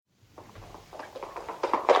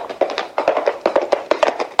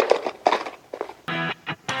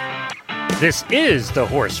This is the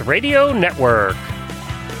Horse Radio Network.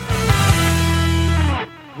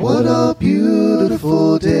 What a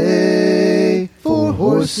beautiful day for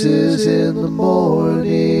horses in the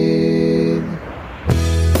morning.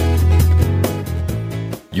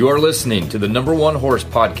 You are listening to the number one horse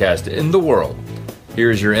podcast in the world.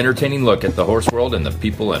 Here's your entertaining look at the horse world and the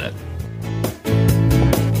people in it.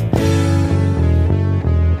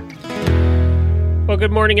 Well,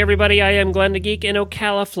 good morning, everybody. I am Glenn the Geek in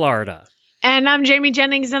Ocala, Florida. And I'm Jamie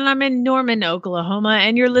Jennings, and I'm in Norman, Oklahoma.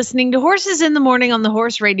 And you're listening to Horses in the Morning on the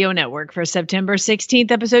Horse Radio Network for September 16th,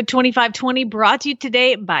 episode 2520, brought to you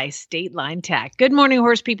today by State Line Tack. Good morning,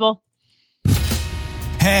 horse people.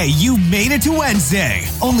 Hey, you made it to Wednesday.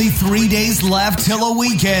 Only 3 days left till a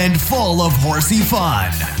weekend full of horsey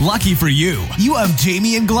fun. Lucky for you, you have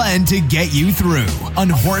Jamie and Glenn to get you through on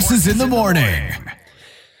Horses in the Morning.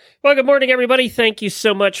 Well, good morning, everybody. Thank you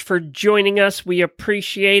so much for joining us. We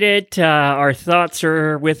appreciate it. Our thoughts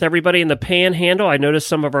are with everybody in the Panhandle. I noticed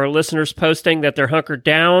some of our listeners posting that they're hunkered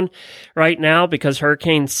down right now because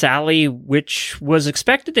Hurricane Sally, which was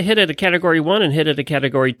expected to hit at a Category 1 and hit at a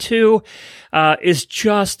Category 2,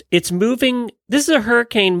 it's moving. This is a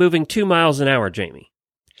hurricane moving 2 miles an hour, Jamie.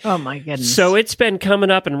 Oh, my goodness. So it's been coming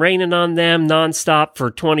up and raining on them nonstop for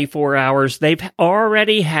 24 hours. They've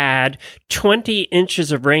already had 20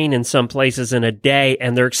 inches of rain in some places in a day,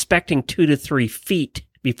 and they're expecting 2 to 3 feet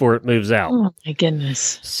before it moves out. Oh, my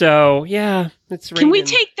goodness. So, yeah, it's raining. Can we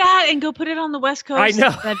take that and go put it on the West Coast? I know.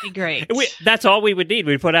 That'd be great. That's all we would need.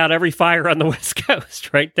 We'd put out every fire on the West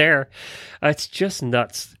Coast right there. It's just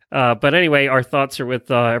nuts. But anyway, our thoughts are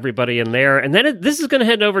with everybody in there. And then this is going to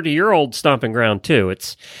head over to your old stomping ground, too.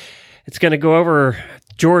 It's going to go over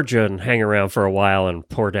Georgia and hang around for a while and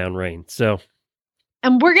pour down rain.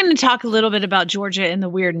 And we're going to talk a little bit about Georgia in the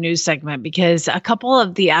weird news segment because a couple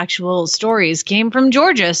of the actual stories came from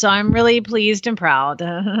Georgia. So I'm really pleased and proud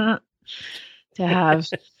to have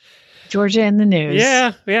Georgia in the news.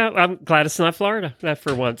 Yeah. I'm glad it's not Florida, not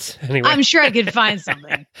for once. Anyway, I'm sure I could find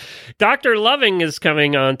something. Dr. Loving is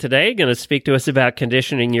coming on today, going to speak to us about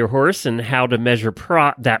conditioning your horse and how to measure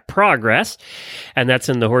that progress. And that's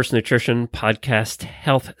in the Horse Nutrition Podcast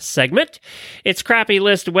Health segment. It's Crappy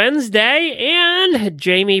List Wednesday, and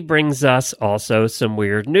Jamie brings us also some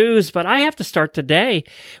weird news. But I have to start today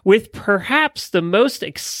with perhaps the most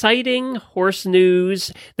exciting horse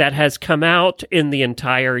news that has come out in the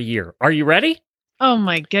entire year. Are you ready? Oh,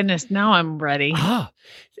 my goodness. Now I'm ready.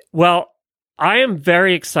 Well, I am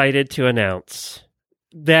very excited to announce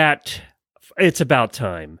that it's about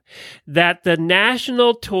time that the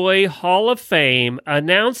National Toy Hall of Fame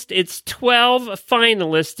announced its 12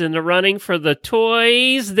 finalists in the running for the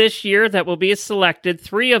toys this year that will be selected.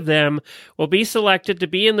 3 of them will be selected to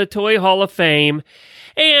be in the Toy Hall of Fame.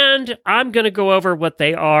 And I'm going to go over what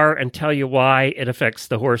they are and tell you why it affects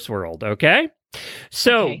the horse world, okay?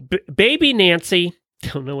 So, okay. Baby Nancy,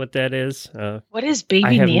 don't know what that is. What is Baby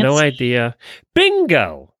Nancy? I have Nancy? no idea.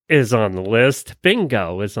 Bingo is on the list.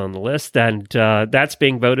 And that's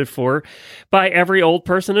being voted for by every old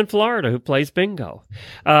person in Florida who plays bingo.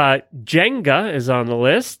 Jenga is on the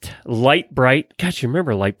list. Light Bright. Gosh, you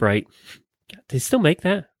remember Light Bright? They still make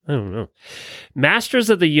that? I don't know. Masters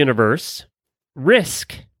of the Universe.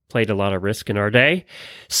 Risk. Played a lot of Risk in our day.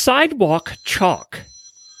 Sidewalk Chalk.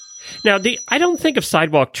 Now, I don't think of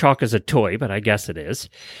Sidewalk Chalk as a toy, but I guess it is.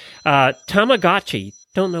 Tamagotchi.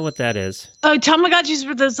 Don't know what that is. Oh, Tamagotchis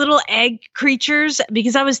were those little egg creatures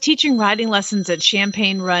because I was teaching riding lessons at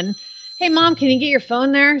Champagne Run. Hey, Mom, can you get your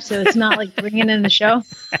phone there so it's not like ringing in the show?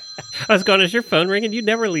 I was going, is your phone ringing? You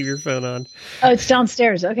never leave your phone on. Oh, it's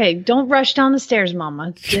downstairs. Okay, don't rush down the stairs,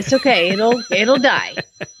 Mama. It's okay. It'll die.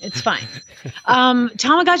 It's fine.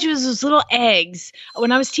 Tamagotchi was those little eggs.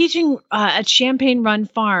 When I was teaching at Champagne Run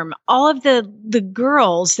Farm, all of the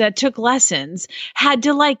girls that took lessons had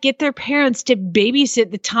to get their parents to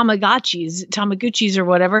babysit the Tamagotchis or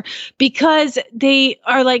whatever, because they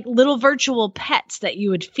are like little virtual pets that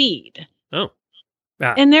you would feed. Oh.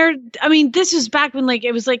 And this was back when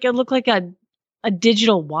it looked like a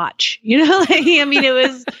digital watch, it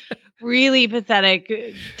was really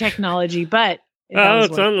pathetic technology, but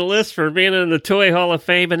it's on the list for being in the Toy Hall of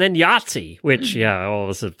Fame. And then Yahtzee, which, all of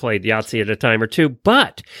us have played Yahtzee at a time or two.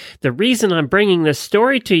 But the reason I'm bringing this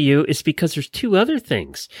story to you is because there's 2 other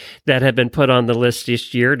things that have been put on the list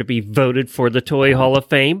this year to be voted for the Toy Hall of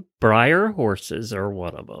Fame. Breyer horses are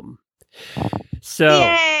one of them.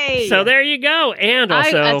 Yay! So there you go. And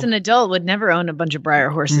also, I, as an adult, would never own a bunch of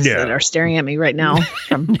Breyer horses that are staring at me right now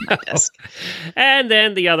from my desk. And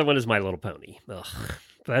then the other one is My Little Pony. Ugh.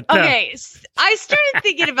 But Okay, I started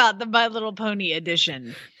thinking about the My Little Pony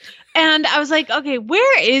edition. And I was like, okay,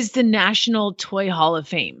 where is the National Toy Hall of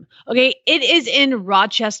Fame? Okay, it is in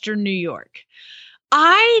Rochester, New York.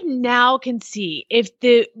 I now can see if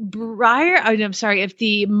the if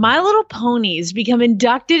the My Little Ponies become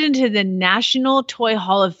inducted into the National Toy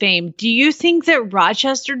Hall of Fame, do you think that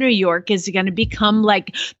Rochester, New York is going to become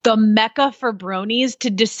like the Mecca for bronies to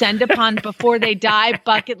descend upon before they die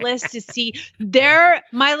bucket list to see their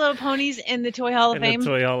My Little Ponies in the Toy Hall of Fame? The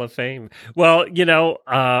Toy Hall of Fame. Well,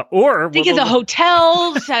 or think of the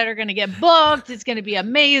hotels that are going to get booked. It's going to be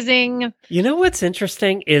amazing. You know what's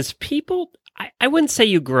interesting is people. I wouldn't say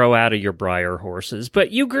you grow out of your Breyer horses,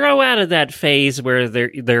 but you grow out of that phase where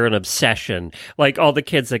they're an obsession, like all the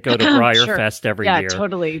kids that go to Breyer Fest every year. Yeah,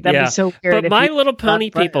 totally. That'd be so weird. But My Little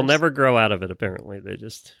Pony people never grow out of it, apparently. They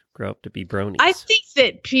just grow up to be bronies. I think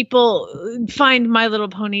that people find My Little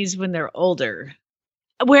Ponies when they're older.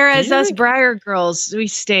 Whereas us Breyer girls, we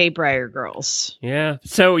stay Breyer girls. Yeah.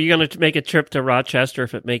 So you're going to make a trip to Rochester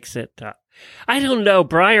if it makes it... I don't know.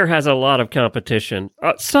 Breyer has a lot of competition.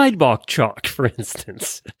 Sidewalk chalk, for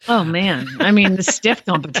instance. Oh, man. I mean, the stiff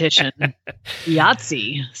competition.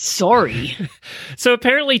 Yahtzee. Sorry. So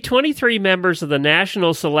apparently 23 members of the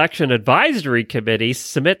National Selection Advisory Committee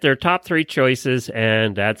submit their top 3 choices,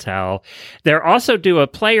 and that's how. They'll also do a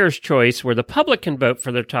player's choice where the public can vote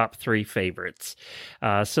for their top 3 favorites.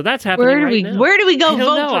 So that's happening now. Where do we go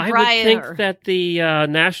vote for Breyer? I would think that the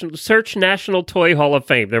National Toy Hall of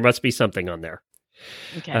Fame, there must be something on there.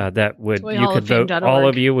 Okay. That would you could vote. All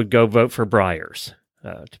of you would go vote for Breyers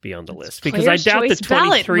to be on the list because I doubt the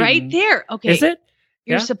 23 right there. Okay, is it?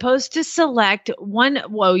 You're supposed to select one.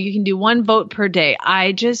 Well, you can do one vote per day.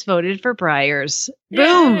 I just voted for Breyers.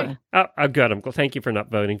 Boom. Oh, good. Thank you for not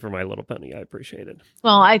voting for My Little Pony. I appreciate it.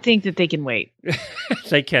 Well, I think that they can wait.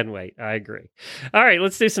 They can wait. I agree. All right,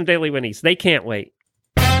 let's do some Daily Winnies. They can't wait.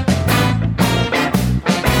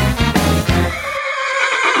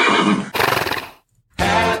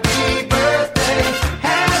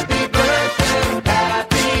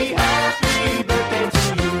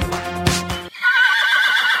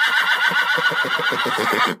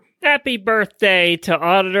 Happy birthday to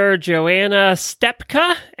Auditor Joanna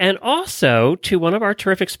Stepka, and also to one of our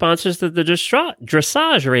terrific sponsors of the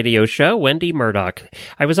Dressage radio show, Wendy Murdoch.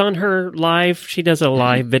 I was on her live. She does a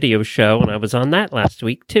live video show, and I was on that last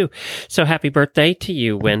week, too. So happy birthday to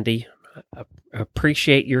you, Wendy.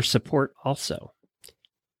 Appreciate your support also.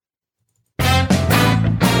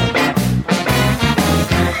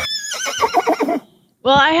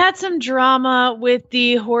 Well, I had some drama with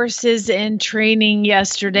the horses in training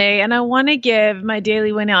yesterday, and I want to give my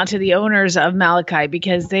daily win out to the owners of Malachi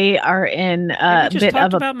because they are in a bit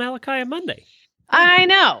of about Malachi on Monday. I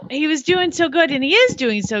know. He was doing so good, and he is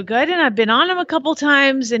doing so good, and I've been on him a couple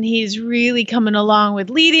times, and he's really coming along with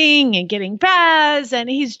leading and getting baths, and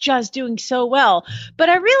he's just doing so well. But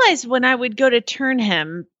I realized when I would go to turn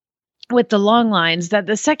him with the long lines that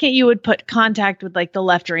the second you would put contact with like the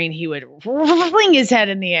left rein, he would fling his head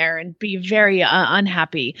in the air and be very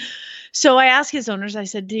unhappy. So I asked his owners, I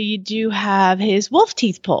said, do you have his wolf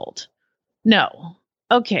teeth pulled? No.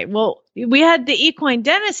 Okay. Well, we had the equine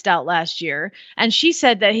dentist out last year and she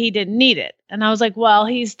said that he didn't need it. And I was like, well,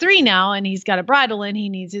 he's 3 now and he's got a bridle and he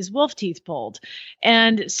needs his wolf teeth pulled.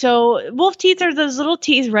 And so wolf teeth are those little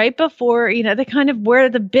teeth right before, they kind of where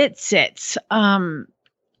the bit sits.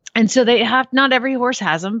 And so not every horse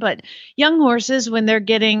has them, but young horses, when they're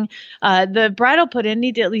getting the bridle put in,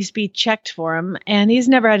 need to at least be checked for him. And he's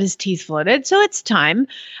never had his teeth floated, so it's time.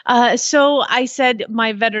 So I said,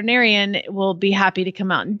 my veterinarian will be happy to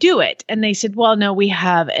come out and do it. And they said, well, no, we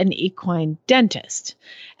have an equine dentist.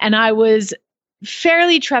 And I was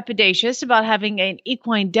fairly trepidatious about having an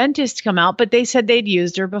equine dentist come out, but they said they'd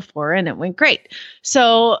used her before and it went great.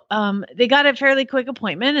 So they got a fairly quick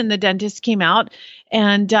appointment and the dentist came out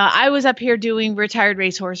and I was up here doing retired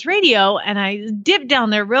racehorse radio and I dipped down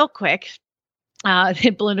there real quick.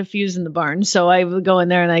 They'd blown a fuse in the barn. So I would go in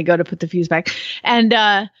there and I go to put the fuse back. And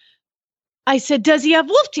I said, does he have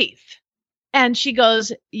wolf teeth? And she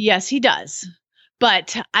goes, yes, he does.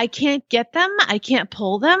 But I can't get them. I can't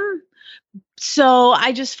pull them. So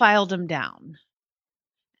I just filed them down.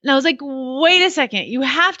 And I was like, wait a second, you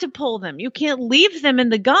have to pull them. You can't leave them in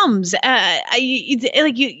the gums.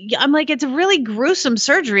 I'm like, it's a really gruesome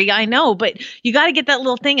surgery. I know, but you got to get that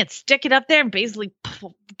little thing and stick it up there and basically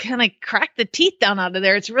kind of crack the teeth down out of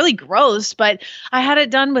there. It's really gross, but I had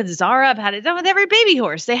it done with Zara. I've had it done with every baby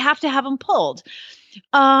horse. They have to have them pulled.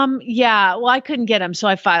 Yeah, well, I couldn't get them, so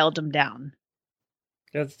I filed them down.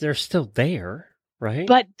 They're still there. Right.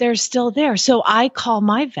 But they're still there. So I call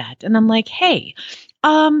my vet and I'm like, hey,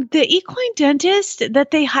 The equine dentist that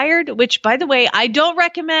they hired, which by the way, I don't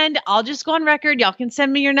recommend. I'll just go on record. Y'all can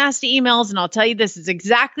send me your nasty emails and I'll tell you this is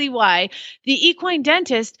exactly why the equine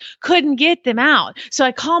dentist couldn't get them out. So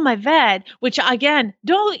I call my vet, which again,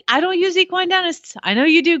 I don't use equine dentists. I know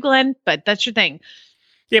you do, Glenn, but that's your thing.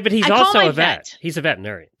 Yeah, but he's I also call my a vet. He's a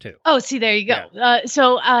veterinarian too. Oh, see, there you go. Yeah.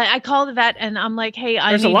 So I call the vet and I'm like, hey, There's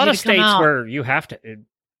I a need lot you of to come states out. where you have to.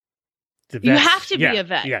 You have to be a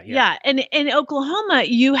vet. Yeah. And in Oklahoma,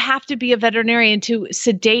 you have to be a veterinarian to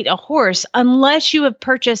sedate a horse unless you have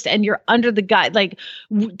purchased and you're under the guide, like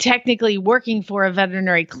technically working for a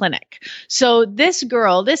veterinary clinic. So this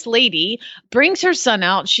lady brings her son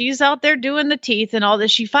out. She's out there doing the teeth and all this.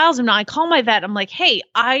 She files them. Now I call my vet. I'm like, hey,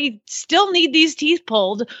 I still need these teeth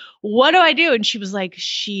pulled. What do I do? And she was like,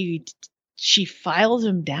 she filed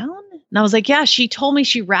them down? And I was like, yeah, she told me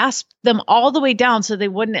she rasped them all the way down so they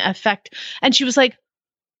wouldn't affect. And she was like,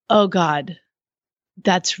 oh God,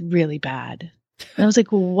 that's really bad. And I was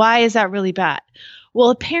like, well, why is that really bad? Well,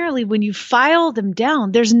 apparently when you file them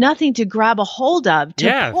down, there's nothing to grab a hold of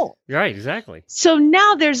to pull. Right, exactly. So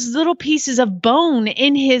now there's little pieces of bone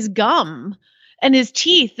in his gum and his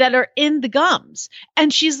teeth that are in the gums.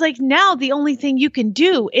 And she's like, now the only thing you can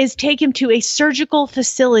do is take him to a surgical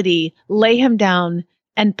facility, lay him down,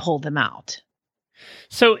 and pull them out.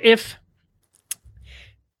 So if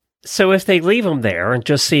they leave him there and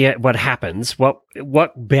just see what happens,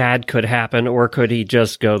 what bad could happen, or could he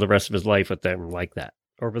just go the rest of his life with them like that?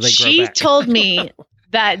 Or will they grow back? She told me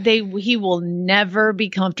that he will never be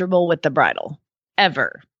comfortable with the bridle,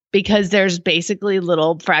 ever. Because there's basically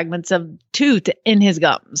little fragments of tooth in his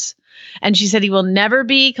gums. And she said he will never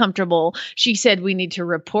be comfortable. She said we need to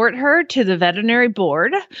report her to the veterinary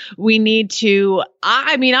board. We need to,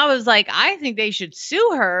 I was like, I think they should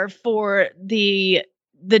sue her for the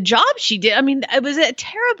job she did. I mean, it was a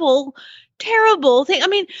terrible thing. I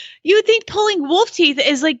mean, you would think pulling wolf teeth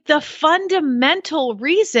is like the fundamental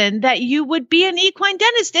reason that you would be an equine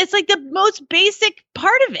dentist. It's like the most basic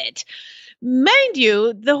part of it. Mind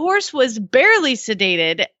you, the horse was barely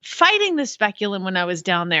sedated, fighting the speculum when I was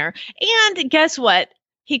down there. And guess what?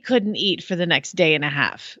 He couldn't eat for the next day and a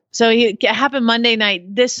half. So it happened Monday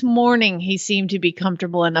night. This morning, he seemed to be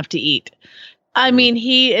comfortable enough to eat. I mean,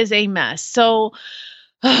 he is a mess. So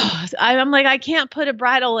I'm like, I can't put a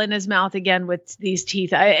bridle in his mouth again with these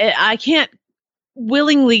teeth. I can't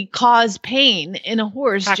willingly cause pain in a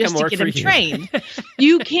horse just to get him trained.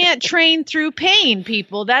 You can't train through pain,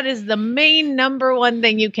 people. That is the main number one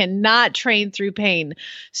thing. You cannot train through pain.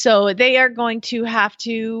 So they are going to have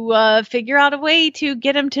to figure out a way to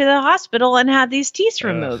get him to the hospital and have these teeth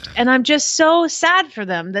removed. And I'm just so sad for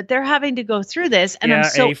them that they're having to go through this. And I'm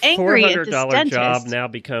so angry at this dentist. $400 job now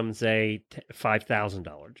becomes a $5,000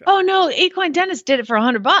 job. Oh no, equine dentist did it for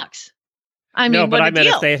 $100. I mean, no, but I meant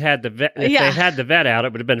deal. if they had the vet, they had the vet out,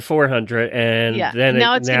 it would have been $400, and then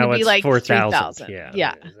now it's going to be like $4,000.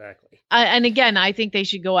 Yeah, exactly. And again, I think they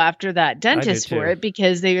should go after that dentist for it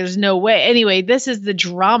because there's no way. Anyway, this is the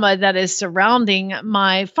drama that is surrounding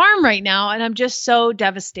my farm right now, and I'm just so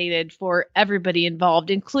devastated for everybody involved,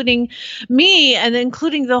 including me, and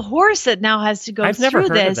including the horse that now has to go I've through never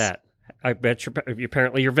heard this. Of that. I bet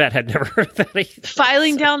apparently your vet had never heard of that either.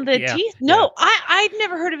 Filing down the teeth? No, I'd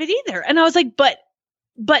never heard of it either. And I was like,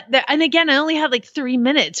 and again, I only had like 3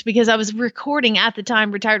 minutes because I was recording at the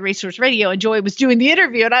time Retired Racehorse Radio and Joy was doing the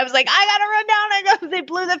interview. And I was like, I got to run down. They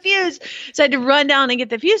blew the fuse. So I had to run down and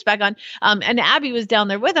get the fuse back on. And Abby was down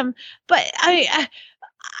there with him. But I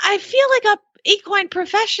feel like a equine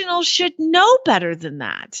professional should know better than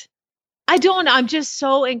that. I don't. I'm just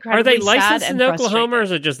so incredibly sad. Are they licensed and in Oklahoma, or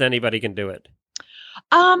is it just anybody can do it?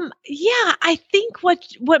 Yeah, I think what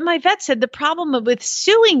my vet said, the problem with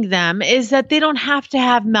suing them is that they don't have to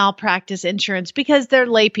have malpractice insurance because they're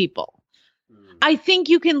lay people. I think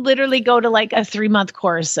you can literally go to like a 3-month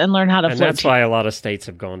course and learn how to float. And that's why a lot of states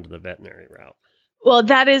have gone to the veterinary route. Well,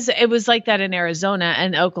 it was like that in Arizona,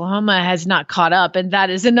 and Oklahoma has not caught up. And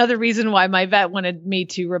that is another reason why my vet wanted me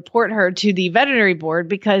to report her to the veterinary board,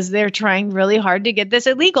 because they're trying really hard to get this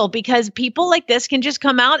illegal, because people like this can just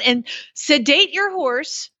come out and sedate your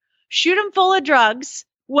horse, shoot him full of drugs,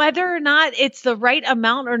 whether or not it's the right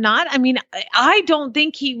amount or not. I mean, I don't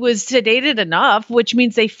think he was sedated enough, which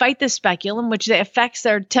means they fight the speculum, which affects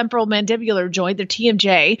their temporal mandibular joint, their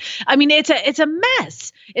TMJ. I mean, it's a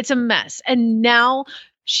mess. It's a mess. And now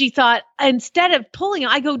she thought, instead of pulling him,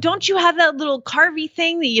 I go, don't you have that little carvy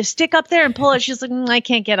thing that you stick up there and pull it? She's like, I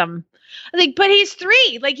can't get him. Like, but he's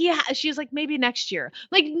 3. Like she's like, maybe next year.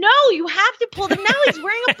 Like, no, you have to pull them. Now he's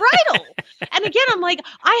wearing a bridle. And again, I'm like,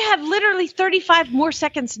 I have literally 35 more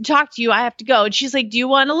seconds to talk to you. I have to go. And she's like, do you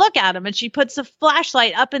want to look at him? And she puts the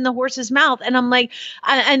flashlight up in the horse's mouth. And I'm like,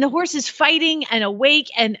 and the horse is fighting and awake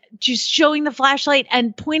and just showing the flashlight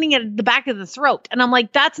and pointing at the back of the throat. And I'm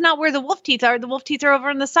like, that's not where the wolf teeth are. The wolf teeth are over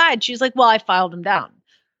on the side. She's like, well, I filed them down.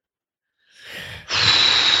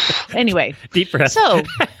 Anyway, deep breath. So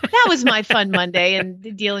that was my fun Monday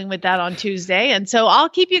and dealing with that on Tuesday. And so I'll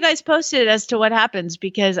keep you guys posted as to what happens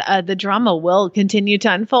because the drama will continue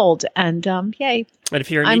to unfold. And yay. And if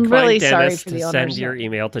you're an I'm equine really dentist, sorry for the send owners. your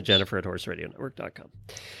email to Jennifer@horseradionetwork.com.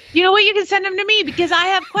 You know what? You can send them to me because I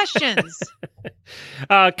have questions.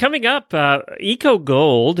 Coming up, Eco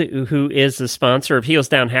Gold, who is the sponsor of Heels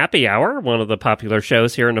Down Happy Hour, one of the popular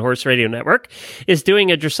shows here on the Horse Radio Network, is doing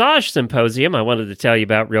a dressage symposium I wanted to tell you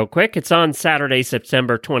about real quick. It's on Saturday,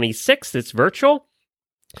 September 26th. It's virtual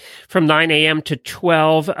from 9 a.m. to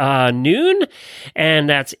 12 noon, and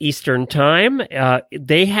that's Eastern Time.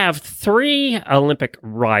 They have 3 Olympic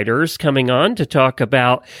riders coming on to talk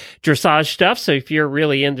about dressage stuff. So if you're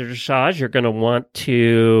really into dressage, you're going to want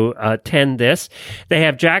to attend this. They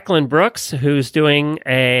have Jacqueline Brooks, who's doing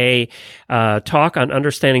a talk on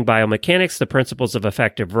understanding biomechanics, the principles of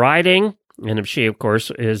effective riding. And she, of course,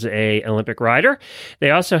 is a Olympic rider. They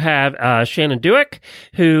also have Shannon Dewick,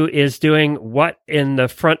 who is doing what in the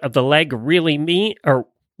front of the leg really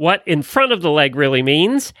what in front of the leg really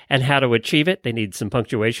means and how to achieve it. They need some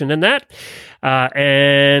punctuation in that.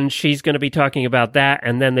 And she's going to be talking about that.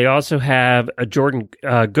 And then they also have Jordan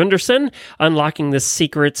Gunderson, unlocking the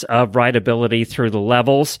secrets of rideability through the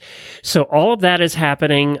levels. So all of that is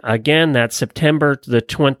happening. Again, that's September the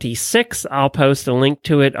 26th. I'll post a link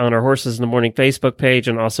to it on our Horses in the Morning Facebook page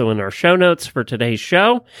and also in our show notes for today's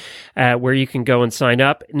show, where you can go and sign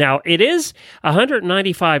up. Now, it is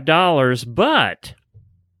 $195, but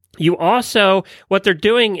you also, what they're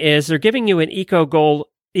doing is they're giving you an Eco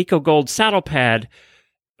Gold saddle pad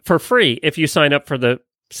for free if you sign up for the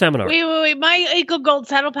seminar. Wait. My Eco Gold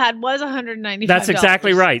saddle pad was $195. That's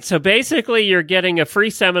exactly right. So basically, you're getting a free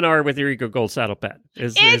seminar with your Eco Gold saddle pad.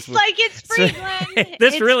 It's like it's free, Glenn.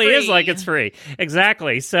 This really is like it's free.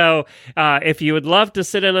 Exactly. So if you would love to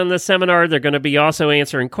sit in on the seminar, they're going to be also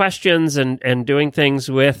answering questions and doing things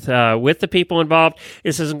with the people involved.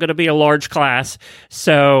 This isn't going to be a large class.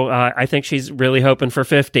 So I think she's really hoping for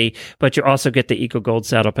 50, but you also get the Eco Gold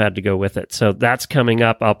saddle pad to go with it. So that's coming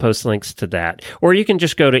up. I'll post links to that. Or you can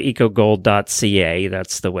just go to ecogold.ca.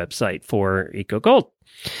 That's the website for Eco Gold.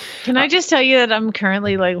 Can I just tell you that I'm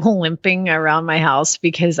currently like limping around my house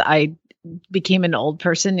because I became an old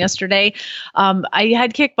person yesterday. I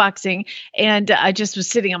had kickboxing and I just was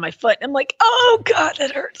sitting on my foot. I'm like, oh God,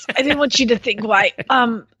 that hurts. I didn't want you to think why.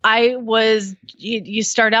 You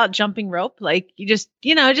start out jumping rope. Like you just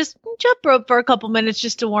jump rope for a couple minutes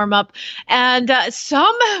just to warm up. And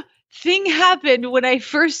something happened when I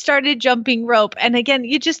first started jumping rope. And again,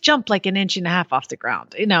 you just jump like an inch and a half off the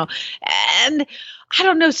ground, and I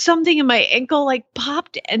don't know, something in my ankle like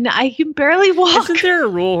popped and I can barely walk. Isn't there a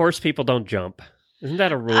rule horse people don't jump? Isn't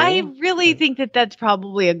that a rule? I really think that that's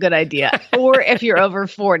probably a good idea. Or if you're over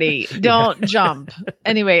 40, don't jump.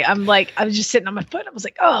 Anyway, I was just sitting on my foot. I was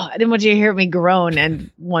like, oh, I didn't want you to hear me groan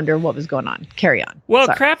and wonder what was going on. Carry on. Well,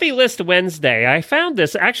 Sorry. Crappy List Wednesday. I found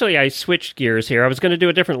this. Actually, I switched gears here. I was going to do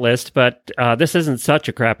a different list, but this isn't such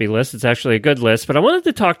a crappy list. It's actually a good list. But I wanted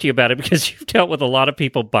to talk to you about it because you've dealt with a lot of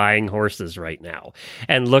people buying horses right now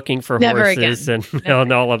and looking for horses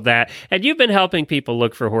and all of that. And you've been helping people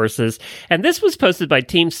look for horses. And this was posted by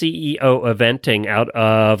Team CEO Eventing out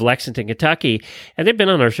of Lexington, Kentucky. And they've been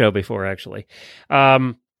on our show before, actually.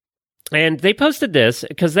 And they posted this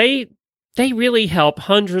because they really help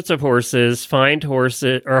hundreds of horses find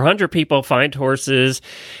horses, or 100 people find horses.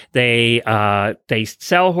 They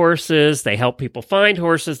sell horses. They help people find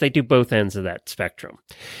horses. They do both ends of that spectrum.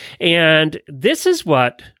 And this is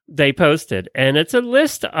what they posted, and it's a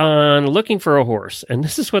list on looking for a horse. And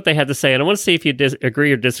this is what they had to say. And I want to see if you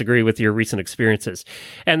agree or disagree with your recent experiences.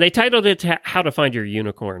 And they titled it How to Find Your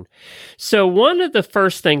Unicorn. So one of the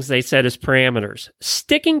first things they said is parameters.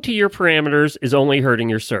 Sticking to your parameters is only hurting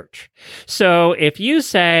your search. So if you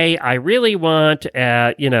say, I really want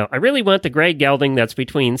the gray gelding that's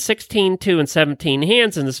between 16, 2, and 17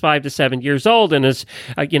 hands and is 5 to 7 years old and is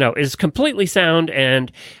completely sound,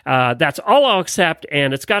 and that's all I'll accept,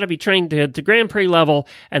 and it's got to be trained to Grand Prix level,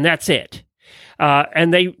 and that's it.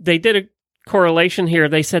 And they did correlation here.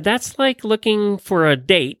 They said that's like looking for a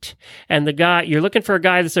date, and you're looking for a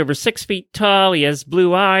guy that's over 6 feet tall. He has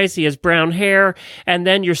blue eyes, he has brown hair, and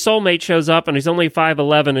then your soulmate shows up and he's only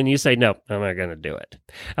 5'11", and you say, no, I'm not going to do it.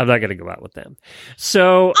 I'm not going to go out with them.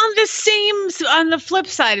 So on the flip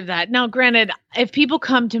side of that, now granted, if people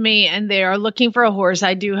come to me and they are looking for a horse,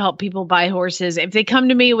 I do help people buy horses. If they come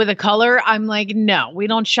to me with a color, I'm like, no, we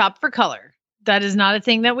don't shop for color. That is not a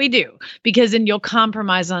thing that we do, because then you'll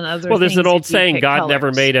compromise on other things. Well, there's an old saying, God colors.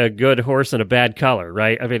 never made a good horse in a bad color,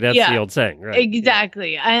 right? I mean, that's the old saying, right?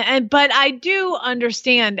 Exactly. But I do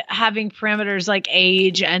understand having parameters like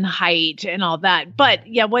age and height and all that. But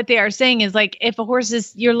yeah, what they are saying is like, if a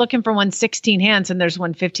horse you're looking for one 16 hands and there's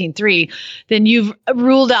one 15.3, then you've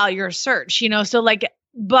ruled out your search, so like,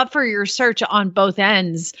 buffer your search on both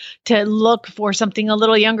ends to look for something a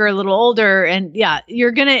little younger, a little older. And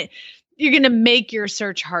you're going to make your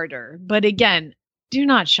search harder. But again, do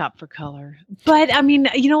not shop for color. But I mean,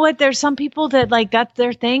 you know what? There's some people that like, that's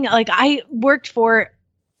their thing. Like I worked for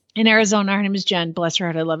in Arizona. Her name is Jen. Bless her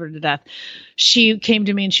heart. I love her to death. She came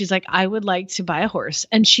to me and she's like, I would like to buy a horse.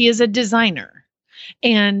 And she is a designer.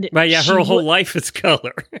 And her whole life is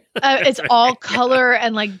color. It's all color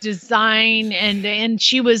and like design. And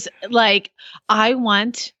she was like, I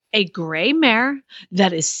want a gray mare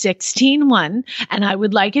that is 16-1, and I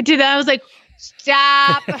would like it to that. I was like,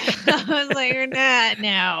 stop. I was like,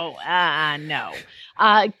 no.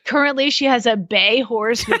 Currently, she has a bay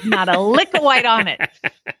horse with not a lick of white on it.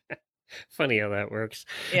 Funny how that works.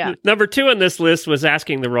 Yeah. Number 2 on this list was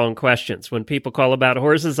asking the wrong questions. When people call about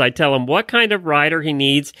horses, I tell them what kind of rider he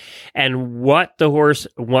needs and what the horse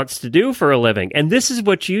wants to do for a living. And this is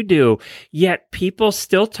what you do. Yet people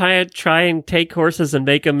still try and take horses and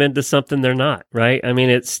make them into something they're not, right? I mean,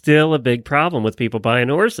 it's still a big problem with people buying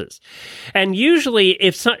horses. And usually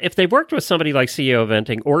if they worked with somebody like CEO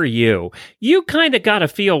Eventing or you kind of got to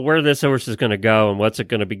feel where this horse is going to go and what's it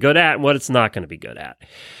going to be good at and what it's not going to be good at.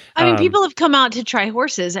 I mean, people have come out to try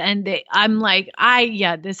horses and I'm like,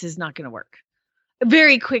 this is not going to work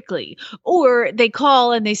very quickly. Or they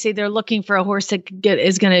call and they say they're looking for a horse that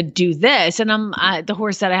is going to do this. And the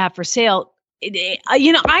horse that I have for sale,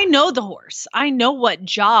 I know the horse. I know what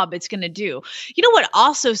job it's going to do. You know what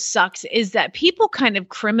also sucks is that people kind of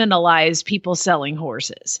criminalize people selling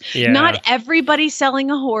horses. Yeah. Not everybody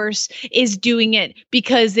selling a horse is doing it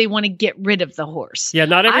because they want to get rid of the horse. Yeah,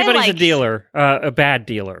 not everybody's a dealer, a bad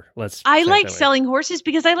dealer. I like selling horses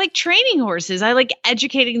because I like training horses. I like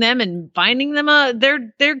educating them and finding them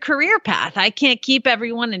their career path. I can't keep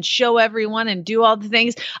everyone and show everyone and do all the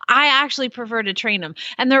things. I actually prefer to train them.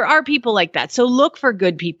 And there are people like that. So look for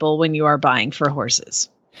good people when you are buying for horses.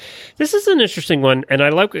 This is an interesting one, and I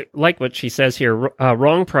like what she says here,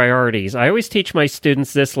 wrong priorities. I always teach my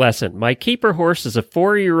students this lesson. My keeper horse is a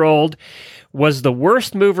 4-year-old, was the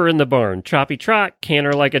worst mover in the barn. Choppy trot,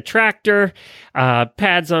 canter like a tractor,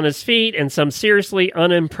 pads on his feet, and some seriously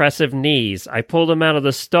unimpressive knees. I pulled him out of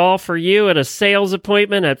the stall for you at a sales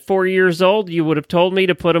appointment at 4 years old. You would have told me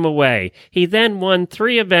to put him away. He then won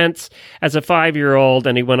 3 events as a 5-year-old,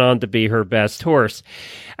 and he went on to be her best horse.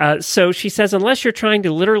 So she says, unless you're trying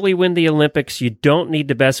to literally win the Olympics, you don't need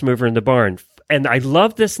the best mover in the barn. And I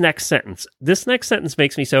love this next sentence. This next sentence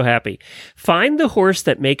makes me so happy. Find the horse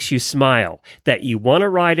that makes you smile, that you want to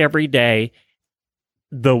ride every day,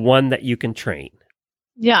 the one that you can train.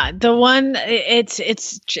 Yeah, the one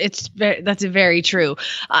that's very true.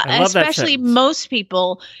 Especially most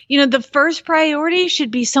people, the first priority should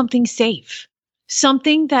be something safe.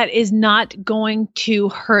 Something that is not going to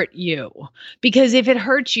hurt you, because if it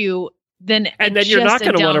hurts you, then you're not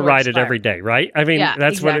going to want to ride it every day, right? I mean,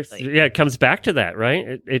 that's exactly. what it comes back to that,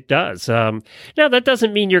 right? It does. Now that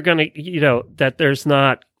doesn't mean you're going to, that there's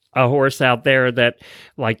not a horse out there that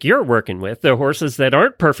like you're working with. There are horses that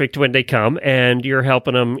aren't perfect when they come and you're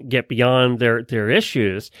helping them get beyond their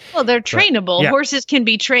issues. Well, they're trainable. But, yeah. Horses can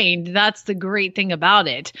be trained. That's the great thing about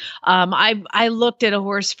it. I looked at a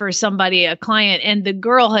horse for somebody, a client, and the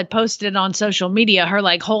girl had posted on social media her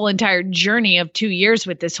like whole entire journey of 2 years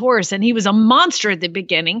with this horse. And he was a monster at the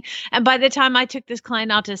beginning. And by the time I took this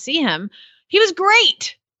client out to see him, he was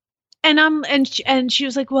great. And she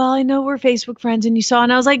was like, well, I know we're Facebook friends and you saw,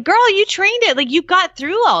 and I was like, girl, you trained it. Like you got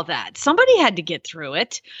through all that. Somebody had to get through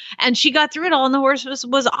it. And she got through it all. And the horse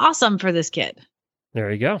was awesome for this kid.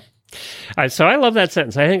 There you go. So I love that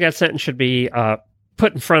sentence. I think that sentence should be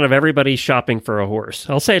put in front of everybody shopping for a horse.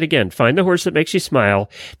 I'll say it again. Find the horse that makes you smile,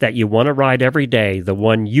 that you want to ride every day, the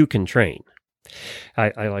one you can train.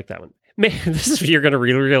 I like that one. This is you're going to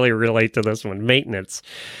really relate to this one. Maintenance.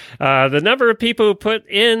 The number of people who put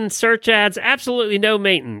in search ads, absolutely no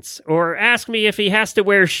maintenance, or ask me if he has to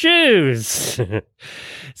wear shoes.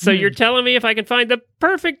 So you're telling me if I can find the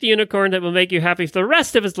perfect unicorn that will make you happy for the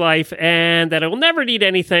rest of his life and that it will never need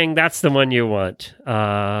anything, that's the one you want.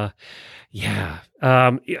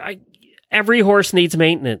 Every horse needs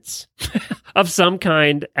maintenance of some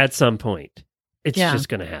kind at some point. It's just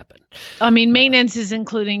going to happen. I mean, maintenance is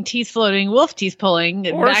including teeth floating, wolf teeth pulling,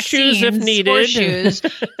 or vaccines, shoes if needed, horseshoes,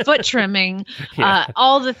 foot trimming,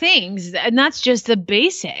 all the things. And that's just the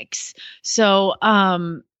basics. So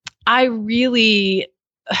I really...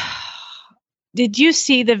 Did you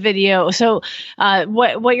see the video? So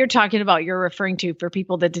what you're talking about, you're referring to, for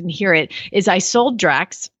people that didn't hear it, is I sold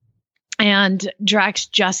Drax. And Drax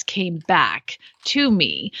just came back to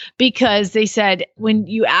me because they said when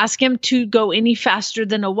you ask him to go any faster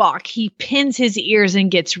than a walk, he pins his ears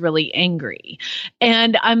and gets really angry.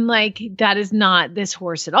 And I'm like, that is not this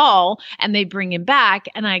horse at all. And they bring him back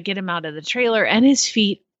and I get him out of the trailer and his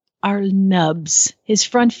feet are nubs. His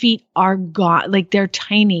front feet are gone. Like they're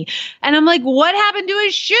tiny. And I'm like, what happened to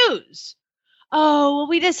his shoes? Oh, well,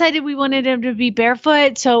 we decided we wanted him to be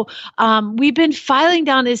barefoot. So we've been filing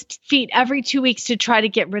down his feet every 2 weeks to try to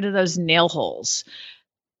get rid of those nail holes.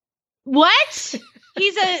 What?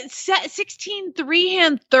 He's a 16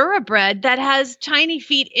 three-hand thoroughbred that has tiny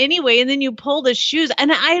feet anyway, and then you pull the shoes.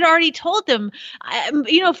 And I had already told them,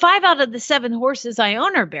 5 out of the 7 horses I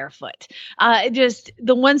own are barefoot. Just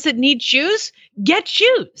the ones that need shoes, get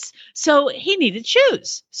shoes. So he needed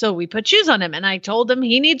shoes. So we put shoes on him, and I told him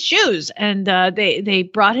he needs shoes. And they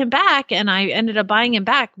brought him back, and I ended up buying him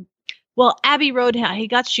back. Well, Abbey Road, he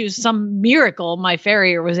got shoes. Some miracle, my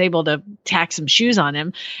farrier was able to tack some shoes on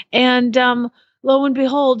him. And lo and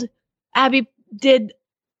behold, Abby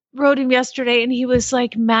rode him yesterday and he was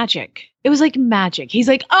like magic. It was like magic. He's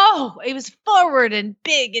like, oh, it was forward and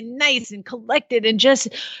big and nice and collected and just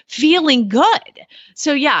feeling good.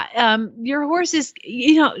 So your horse is,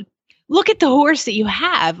 look at the horse that you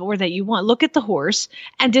have or that you want. Look at the horse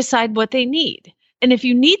and decide what they need. And if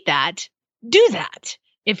you need that, do that.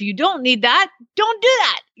 If you don't need that, don't do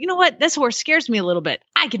that. You know what? This horse scares me a little bit.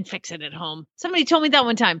 I can fix it at home. Somebody told me that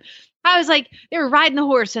one time. I was like, they were riding the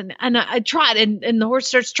horse and I trot and the horse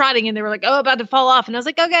starts trotting and they were like, oh, about to fall off. And I was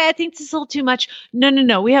like, okay, I think this is a little too much.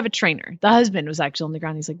 No. We have a trainer. The husband was actually on the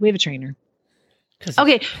ground. He's like, we have a trainer.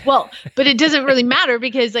 Okay, well, but it doesn't really matter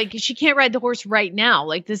because like she can't ride the horse right now.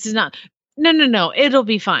 Like this is not. No. It'll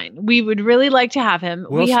be fine. We would really like to have him.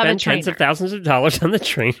 We'll we have spend a trainer. tens of thousands of dollars on the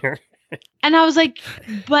trainer. And I was like,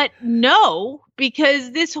 but no,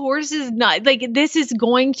 because this horse is not like this is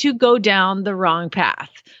going to go down the wrong path.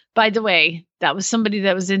 By the way, that was somebody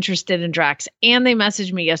that was interested in Drax. And they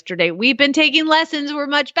messaged me yesterday. We've been taking lessons. We're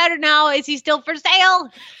much better now. Is he still for sale?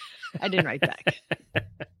 I didn't write back.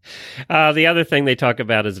 The other thing they talk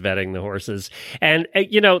about is vetting the horses. And,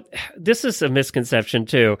 this is a misconception,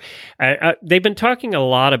 too. They've been talking a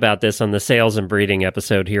lot about this on the sales and breeding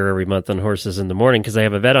episode here every month on Horses in the Morning, because they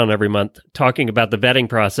have a vet on every month talking about the vetting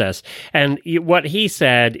process. And what he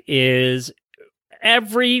said is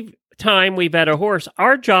every time we vet a horse,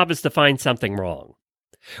 our job is to find something wrong.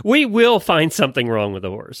 We will find something wrong with the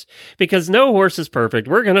horse because no horse is perfect.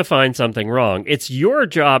 We're going to find something wrong. It's your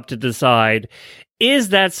job to decide, is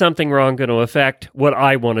that something wrong going to affect what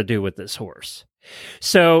I want to do with this horse?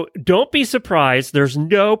 So don't be surprised. There's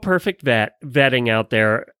no perfect vetting out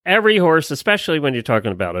there. Every horse, especially when you're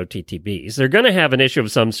talking about OTTBs, they're going to have an issue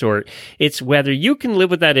of some sort. It's whether you can live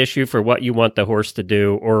with that issue for what you want the horse to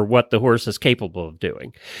do or what the horse is capable of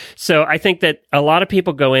doing. So I think that a lot of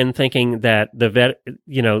people go in thinking that the vet,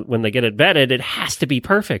 when they get it vetted, it has to be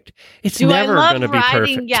perfect. It's never going to be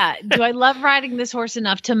perfect. Yeah. Do I love riding this horse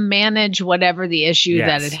enough to manage whatever the issue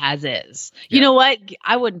that it has is? You know what?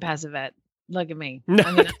 I wouldn't pass a vet. Look at me.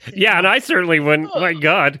 No. Yeah, and I certainly wouldn't. My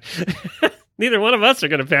God. Neither one of us are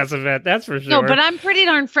going to pass a vet, that's for sure. No, but I'm pretty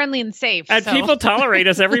darn friendly and safe. And people tolerate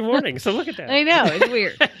us every morning, so look at that. I know, it's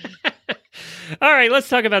weird. All right, let's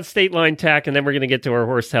talk about State Line Tack, and then we're going to get to our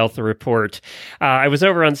horse health report. I was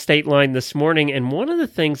over on State Line this morning, and one of the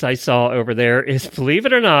things I saw over there is, believe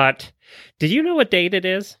it or not, did you know what date it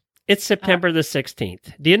is? It's September the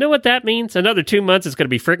 16th. Do you know what that means? Another 2 months, it's going to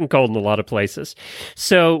be freaking cold in a lot of places.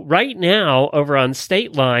 So right now, over on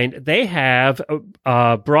State Line, they have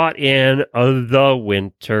brought in the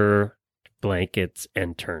winter blankets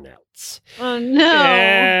and turnouts. Oh, no.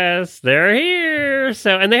 Yes, they're here.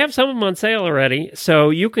 So, and they have some of them on sale already. So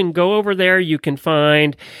you can go over there. You can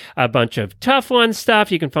find a bunch of Tough One stuff.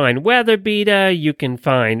 You can find Weather Beta. You can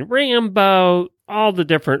find Rambo. all the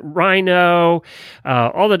different rhino,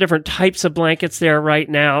 all the different types of blankets there right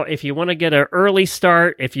now. If you want to get an early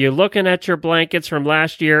start, if you're looking at your blankets from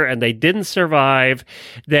last year and they didn't survive,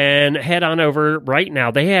 then head on over right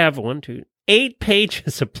now. They have 8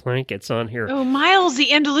 pages of blankets on here. Oh, Miles,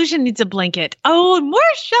 the Andalusian needs a blanket. Oh, more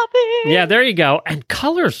shopping. Yeah, there you go. And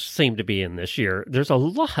colors seem to be in this year. There's a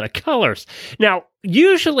lot of colors. Now,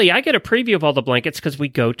 usually I get a preview of all the blankets because we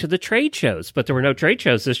go to the trade shows, but there were no trade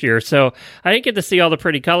shows this year, so I didn't get to see all the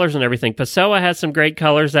pretty colors and everything. Pessoa has some great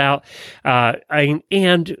colors out,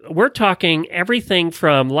 and we're talking everything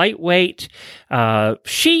from lightweight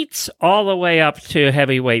sheets all the way up to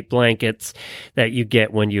heavyweight blankets that you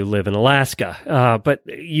get when you live in Alaska. But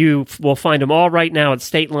you will find them all right now at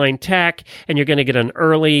State Line Tack, and you're going to get an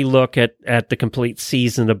early look at the complete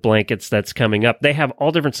season of blankets that's coming up. They have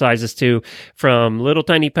all different sizes too, from little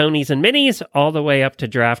tiny ponies and minis all the way up to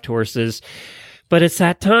draft horses. But it's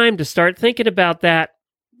that time to start thinking about that.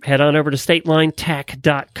 Head on over to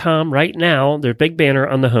statelinetack.com right now. There's a big banner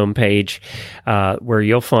on the homepage where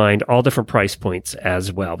you'll find all different price points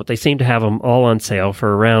as well. But they seem to have them all on sale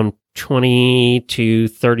for around 20 to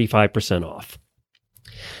 35% off.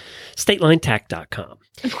 statelinetack.com.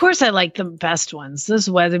 Of course, I like the best ones. This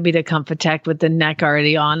Weatherby to Comfort Tack with the neck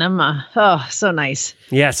already on them. Oh, so nice.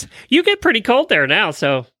 Yes. You get pretty cold there now,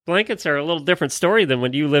 so blankets are a little different story than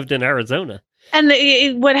when you lived in Arizona.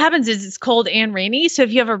 And what happens is it's cold and rainy. So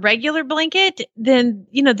if you have a regular blanket, then,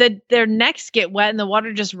 their necks get wet and the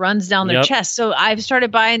water just runs down their chest. So I've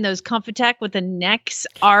started buying those Comfortac with the necks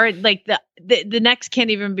are like the necks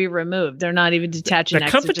can't even be removed. They're not even detaching. The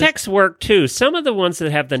Comfortacs work too. Some of the ones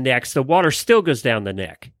that have the necks, the water still goes down the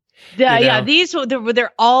neck. Yeah,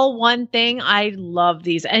 they're all one thing. I love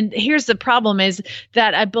these. And here's the problem is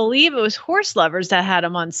that I believe it was Horse Lovers that had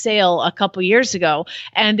them on sale a couple years ago,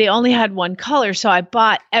 and they only had one color. So I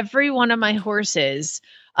bought every one of my horses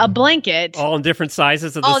a blanket. All in different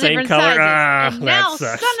sizes of the same color. And now,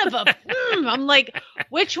 son of a, I'm like,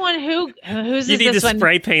 which one, who's you need this to one?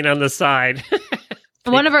 spray paint on the side.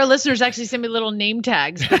 One of our listeners actually sent me little name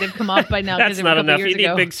tags, but they've come off by now. That's not enough. You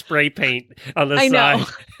need big spray paint on the side. I know.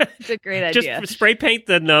 It's a great idea. Just spray paint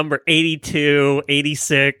the number 82,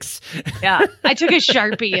 86. Yeah. I took a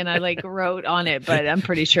Sharpie and I wrote on it, but I'm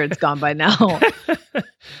pretty sure it's gone by now.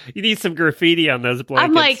 You need some graffiti on those blankets.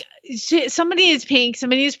 I'm like, somebody needs pink,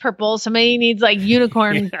 somebody needs purple, somebody needs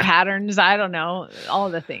unicorn patterns. I don't know. All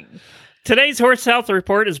the things. Today's Horse Health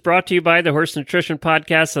Report is brought to you by the Horse Nutrition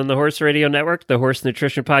Podcast on the Horse Radio Network. The Horse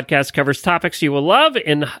Nutrition Podcast covers topics you will love,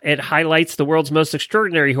 and it highlights the world's most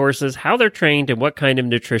extraordinary horses, how they're trained, and what kind of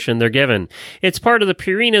nutrition they're given. It's part of the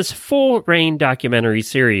Purina's Full Rein documentary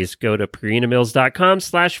series. Go to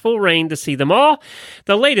purinamills.com/fullrein to see them all.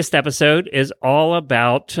 The latest episode is all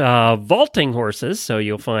about vaulting horses, so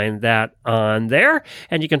you'll find that on there,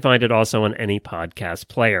 and you can find it also on any podcast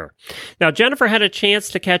player. Now, Jennifer had a chance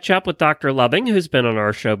to catch up with Dr. Loving, who's been on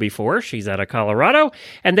our show before. She's out of Colorado,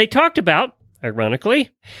 and they talked about, ironically,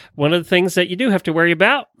 one of the things that you do have to worry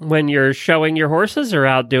about when you're showing your horses or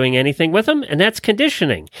out doing anything with them, and that's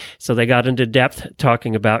conditioning. So they got into depth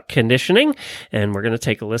talking about conditioning, and we're going to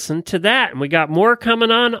take a listen to that. And we got more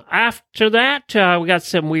coming on after that. We got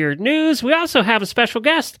some weird news. We also have a special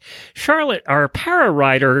guest, Charlotte, our para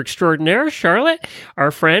rider extraordinaire. Charlotte,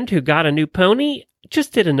 our friend who got a new pony,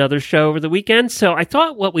 just did another show over the weekend. So I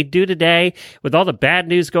thought what we'd do today with all the bad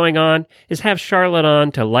news going on is have Charlotte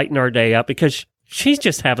on to lighten our day up because she's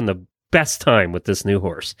just having the best time with this new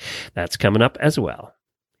horse. That's coming up as well.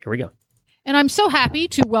 Here we go. And I'm so happy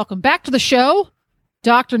to welcome back to the show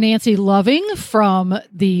Dr. Nancy Loving from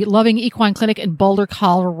the Loving Equine Clinic in Boulder,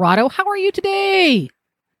 Colorado. How are you today?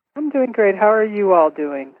 I'm doing great. How are you all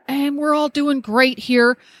doing? And we're all doing great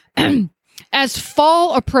here. As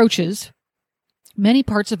fall approaches, many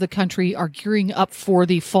parts of the country are gearing up for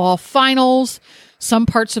the fall finals. Some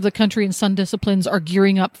parts of the country and some disciplines are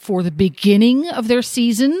gearing up for the beginning of their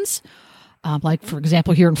seasons. Like, for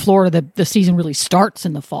example, here in Florida, the season really starts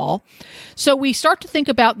in the fall. So we start to think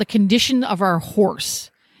about the condition of our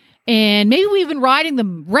horse. And maybe we've been riding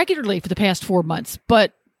them regularly for the past 4 months,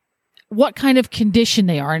 but what kind of condition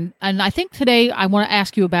they are. And I think today I want to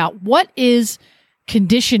ask you about what is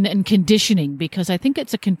condition and conditioning, because I think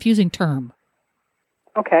it's a confusing term.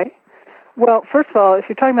 Okay. Well, first of all, if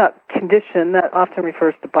you're talking about condition, that often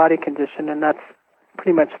refers to body condition, and that's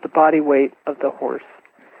pretty much the body weight of the horse.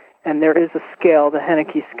 And there is a scale, the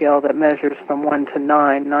Henneke scale, that measures from 1 to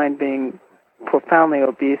 9, 9 being profoundly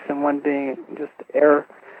obese and 1 being just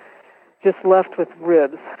left with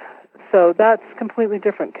ribs. So that's completely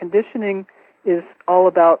different. Conditioning is all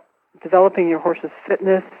about developing your horse's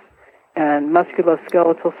fitness and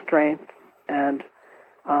musculoskeletal strength And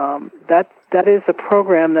that is a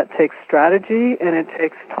program that takes strategy, and it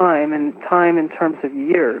takes time, and time in terms of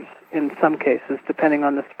years in some cases, depending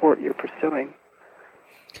on the sport you're pursuing.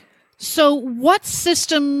 So what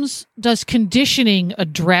systems does conditioning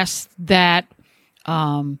address that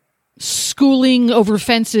schooling over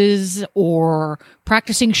fences or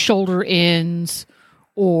practicing shoulder ins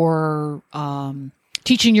or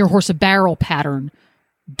teaching your horse a barrel pattern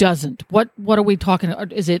doesn't? What are we talking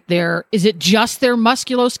about? Is it just their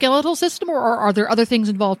musculoskeletal system, or are there other things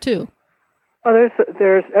involved too? Oh,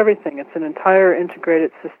 there's everything. It's an entire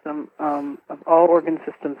integrated system of all organ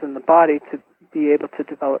systems in the body to be able to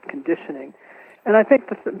develop conditioning. And I think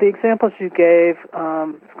the examples you gave,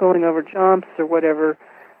 schooling over jumps or whatever,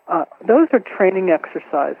 those are training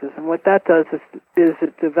exercises. And what that does is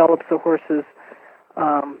it develops the horse's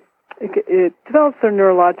it develops their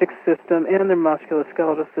neurologic system and their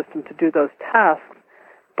musculoskeletal system to do those tasks,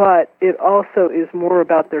 but it also is more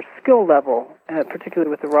about their skill level, particularly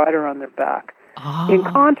with the rider on their back. In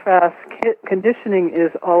contrast, conditioning is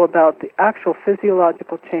all about the actual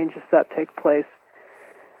physiological changes that take place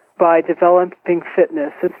by developing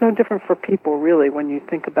fitness. It's no different for people, really, when you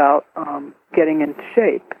think about getting in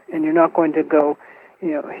shape. And you're not going to go,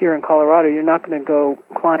 here in Colorado, you're not going to go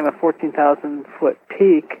climb a 14,000-foot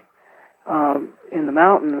peak in the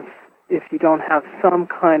mountains if you don't have some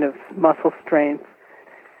kind of muscle strength.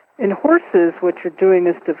 In horses, what you're doing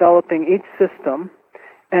is developing each system,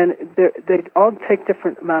 and they all take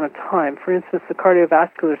different amount of time. For instance, the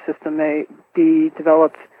cardiovascular system may be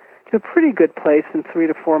developed to a pretty good place in 3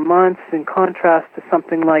 to 4 months, in contrast to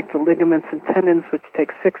something like the ligaments and tendons, which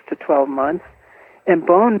take 6 to 12 months, and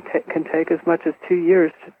bone can take as much as 2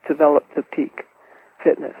 years to develop to peak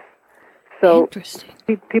fitness. So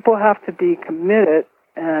people have to be committed,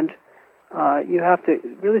 and you have to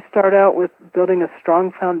really start out with building a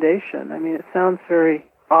strong foundation. I mean, it sounds very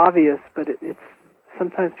obvious, but it's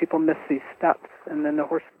sometimes people miss these steps, and then the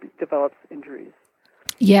horse develops injuries.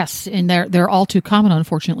 Yes, and they're all too common,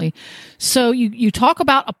 unfortunately. So you talk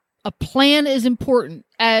about a plan is important.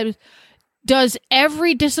 Does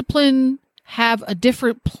every discipline have a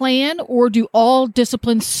different plan, or do all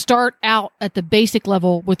disciplines start out at the basic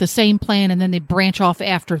level with the same plan and then they branch off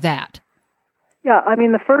after that? Yeah, I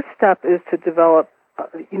mean, the first step is to develop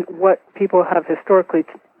what people have historically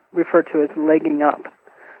referred to as legging up.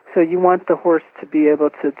 So you want the horse to be able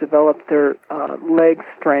to develop their leg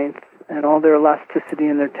strength and all their elasticity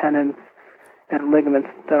in their tendons and ligaments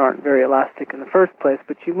that aren't very elastic in the first place,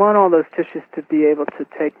 but you want all those tissues to be able to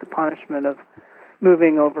take the punishment of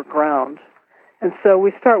moving over ground. And so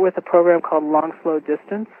we start with a program called long, slow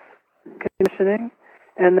distance conditioning,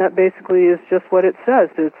 and that basically is just what it says.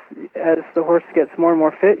 It's as the horse gets more and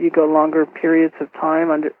more fit, you go longer periods of time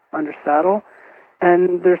under saddle,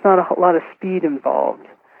 and there's not a lot of speed involved.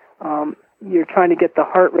 You're trying to get the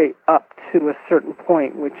heart rate up to a certain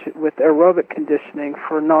point, which with aerobic conditioning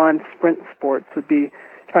for non-sprint sports would be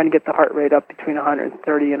trying to get the heart rate up between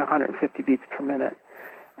 130 and 150 beats per minute.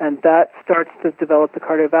 And that starts to develop the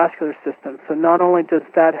cardiovascular system. So not only does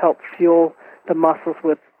that help fuel the muscles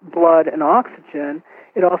with blood and oxygen,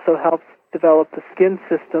 it also helps develop the skin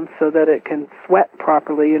system so that it can sweat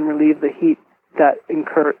properly and relieve the heat that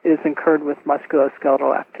is incurred with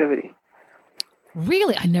musculoskeletal activity.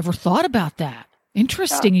 Really? I never thought about that.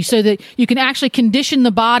 Interesting. Yeah. You say that you can actually condition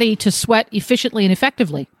the body to sweat efficiently and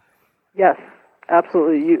effectively. Yes,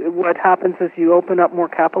 absolutely. What happens is you open up more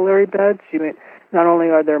capillary beds. Not only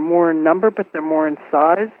are there more in number, but they're more in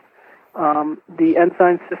size. The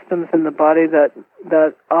enzyme systems in the body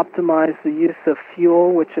that optimize the use of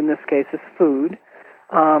fuel, which in this case is food,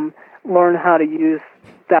 learn how to use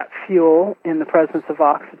that fuel in the presence of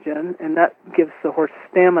oxygen, and that gives the horse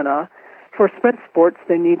stamina. For sprint sports,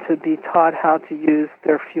 they need to be taught how to use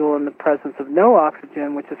their fuel in the presence of no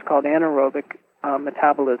oxygen, which is called anaerobic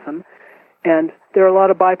metabolism. And there are a lot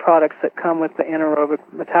of byproducts that come with the anaerobic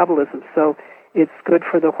metabolism. So it's good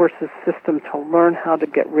for the horse's system to learn how to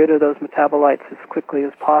get rid of those metabolites as quickly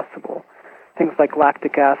as possible. Things like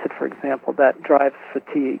lactic acid, for example, that drives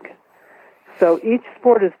fatigue. So each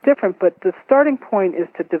sport is different, but the starting point is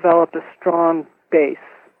to develop a strong base.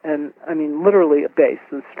 And I mean, literally a base,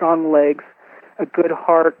 and strong legs, a good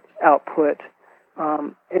heart output,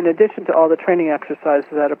 in addition to all the training exercises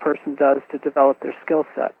that a person does to develop their skill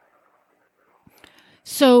set.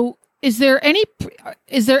 So is there any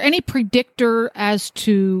predictor as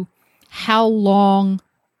to how long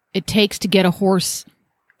it takes to get a horse,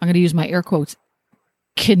 I'm going to use my air quotes,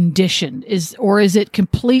 conditioned? Or is it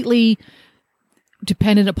completely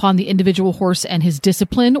dependent upon the individual horse and his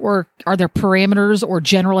discipline, or are there parameters or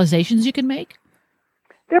generalizations you can make?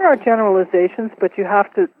 There are generalizations, but you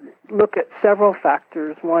have to look at several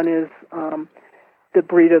factors. One is the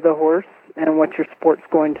breed of the horse and what your sport's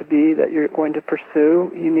going to be that you're going to pursue.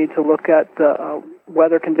 You need to look at the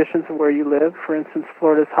weather conditions of where you live. For instance,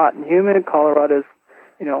 Florida's hot and humid. Colorado's,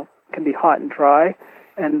 can be hot and dry,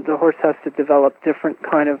 and the horse has to develop different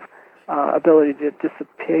kind of ability to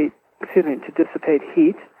dissipate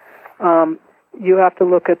heat. You have to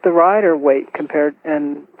look at the rider weight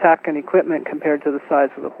and tack and equipment compared to the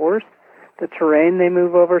size of the horse, the terrain they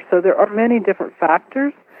move over. So there are many different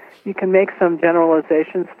factors. You can make some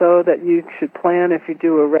generalizations, though, that you should plan if you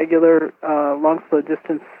do a regular long, slow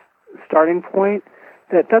distance starting point,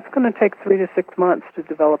 that's going to take 3 to 6 months to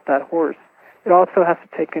develop that horse. It also has to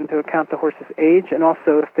take into account the horse's age and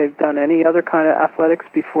also if they've done any other kind of athletics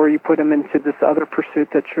before you put them into this other pursuit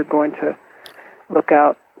that you're going to look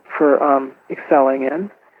out for excelling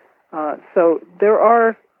in. So there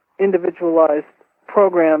are individualized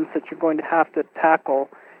programs that you're going to have to tackle.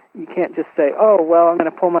 You can't just say, oh, well, I'm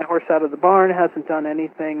going to pull my horse out of the barn, hasn't done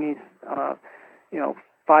anything, he's,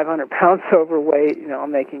 500 pounds overweight,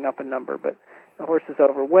 I'm making up a number, but the horse is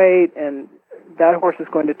overweight, and that horse is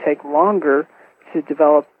going to take longer to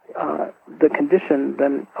develop the condition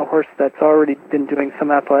than a horse that's already been doing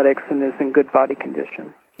some athletics and is in good body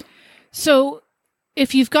condition. So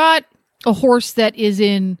if you've got a horse that is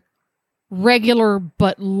in regular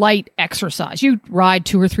but light exercise, you ride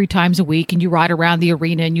 2 or 3 times a week and you ride around the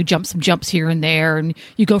arena and you jump some jumps here and there and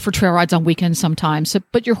you go for trail rides on weekends sometimes,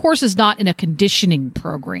 but your horse is not in a conditioning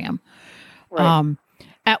program. Right.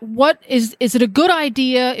 Is it a good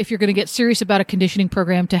idea, if you're going to get serious about a conditioning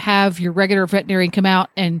program, to have your regular veterinarian come out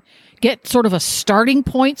and get sort of a starting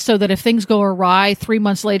point so that if things go awry 3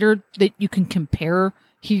 months later, that you can compare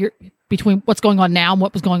here between what's going on now and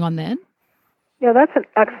what was going on then? Yeah, that's an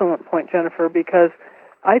excellent point, Jennifer, because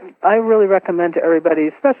I really recommend to everybody,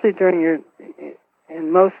 especially during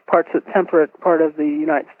in most parts of temperate part of the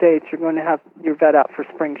United States, you're going to have your vet out for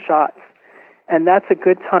spring shots. And that's a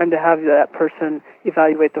good time to have that person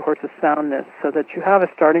evaluate the horse's soundness so that you have a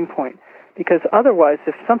starting point. Because otherwise,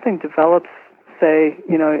 if something develops, say,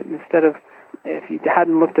 instead of if you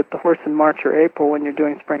hadn't looked at the horse in March or April when you're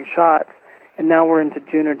doing spring shots, and now we're into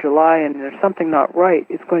June or July and there's something not right,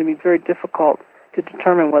 it's going to be very difficult to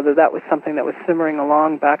determine whether that was something that was simmering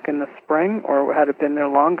along back in the spring or had it been there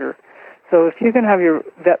longer. So if you can have your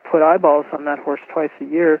vet put eyeballs on that horse twice a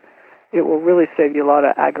year, it will really save you a lot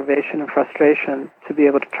of aggravation and frustration to be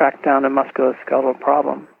able to track down a musculoskeletal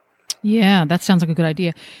problem. Yeah, that sounds like a good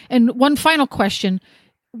idea. And one final question.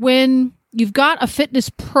 When you've got a fitness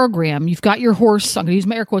program, you've got your horse, I'm going to use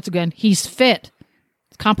my air quotes again, he's fit,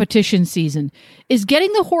 it's competition season. Is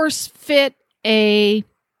getting the horse fit a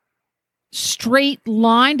straight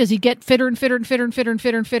line? Does he get fitter and fitter and fitter and fitter and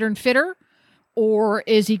fitter and fitter and fitter? Or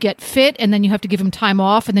is he get fit and then you have to give him time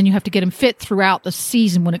off and then you have to get him fit throughout the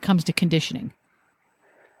season when it comes to conditioning?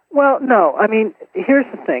 Well, no. I mean, here's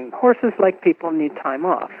the thing. Horses, like people, need time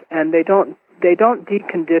off, and they don't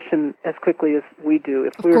decondition as quickly as we do.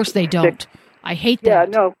 Of course they don't. I hate that.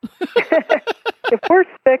 Yeah, no. If we're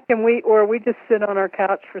sick and we just sit on our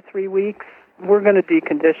couch for 3 weeks, we're going to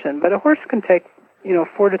decondition. But a horse can take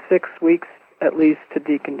 4 to 6 weeks at least to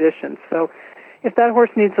decondition. So if that horse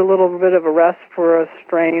needs a little bit of a rest for a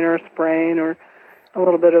strain or a sprain or a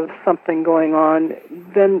little bit of something going on,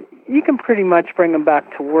 then you can pretty much bring them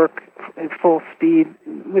back to work at full speed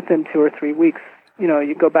within 2 or 3 weeks.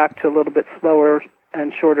 You go back to a little bit slower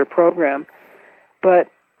and shorter program. But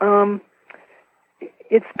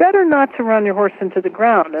it's better not to run your horse into the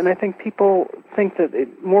ground. And I think people think that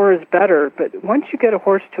more is better. But once you get a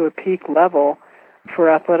horse to a peak level for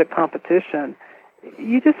athletic competition,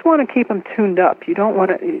 you just want to keep them tuned up. You don't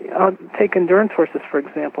want to I'll take endurance horses, for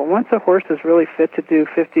example. Once a horse is really fit to do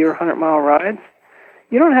 50 or 100-mile rides,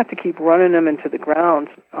 you don't have to keep running them into the ground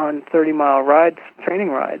on 30-mile rides, training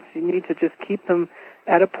rides. You need to just keep them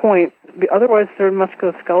at a point. Otherwise, their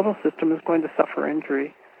musculoskeletal system is going to suffer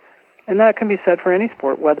injury. And that can be said for any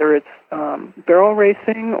sport, whether it's barrel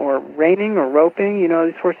racing or reining or roping.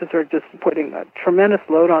 These horses are just putting a tremendous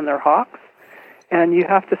load on their hocks. And you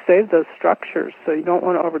have to save those structures, so you don't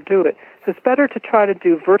want to overdo it. So it's better to try to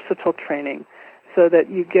do versatile training so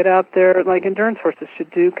that you get out there, like endurance horses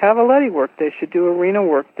should do cavaletti work. They should do arena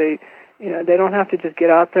work. They don't have to just get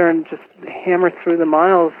out there and just hammer through the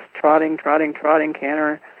miles, trotting,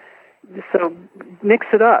 canter. So mix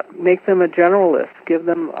it up. Make them a generalist. Give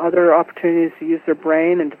them other opportunities to use their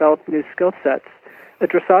brain and develop new skill sets. A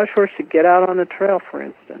dressage horse should get out on the trail, for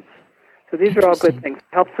instance. So these are all good things. It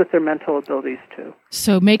helps with their mental abilities, too.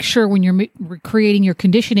 So make sure when you're creating your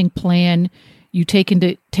conditioning plan, you take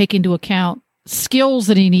into account skills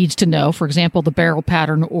that he needs to know, for example, the barrel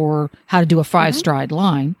pattern or how to do a 5-stride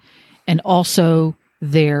line, and also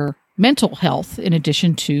their mental health in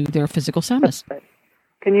addition to their physical soundness. Right.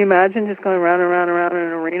 Can you imagine just going round and round and round in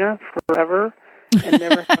an arena forever and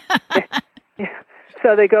never? Yeah.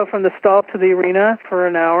 So they go from the stall to the arena for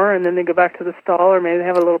an hour, and then they go back to the stall, or maybe they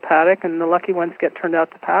have a little paddock, and the lucky ones get turned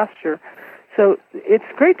out to pasture. So it's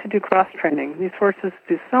great to do cross-training. These horses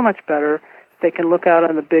do so much better. They can look out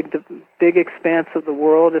on the big expanse of the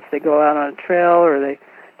world if they go out on a trail or they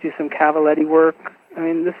do some cavaletti work. I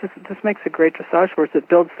mean, this makes a great dressage horse. It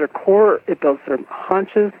builds their core, it builds their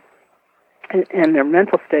haunches, and their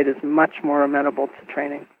mental state is much more amenable to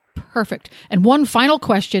training. Perfect. And one final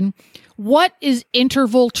question. What is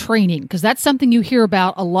interval training? Because that's something you hear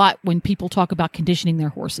about a lot when people talk about conditioning their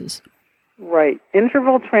horses. Right.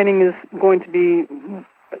 Interval training is going to be,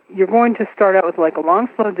 you're going to start out with like a long,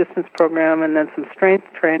 slow distance program and then some strength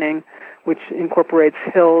training, which incorporates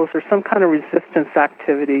hills or some kind of resistance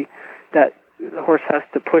activity that the horse has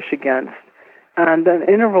to push against. And then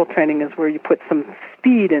interval training is where you put some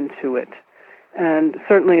speed into it. And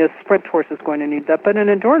certainly a sprint horse is going to need that, but an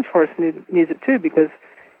endurance horse needs it too, because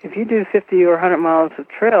if you do 50 or 100 miles of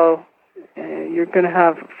trail, you're going to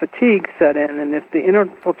have fatigue set in. And if the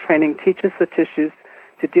interval training teaches the tissues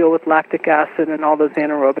to deal with lactic acid and all those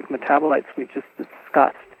anaerobic metabolites we just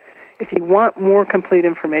discussed. If you want more complete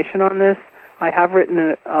information on this, I have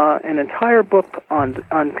written an entire book on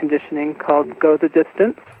conditioning called Go the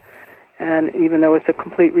Distance. And even though it's a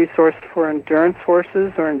complete resource for endurance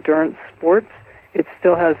horses or endurance sports, it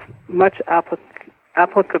still has much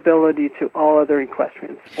applicability to all other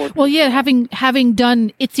equestrian sports. Well, yeah, having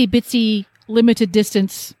done itsy-bitsy limited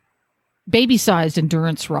distance baby-sized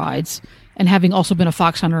endurance rides and having also been a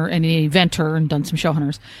fox hunter and an eventer and done some show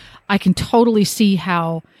hunters, I can totally see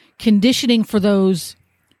how conditioning for those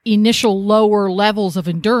initial lower levels of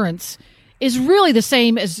endurance is really the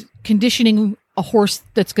same as conditioning a horse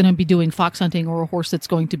that's going to be doing fox hunting or a horse that's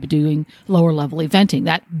going to be doing lower level eventing.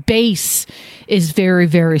 That base is very,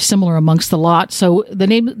 very similar amongst the lot. So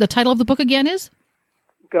the title of the book again is?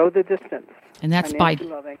 Go the Distance. And that's by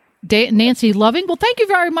Nancy Loving. Well, thank you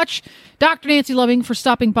very much, Dr. Nancy Loving, for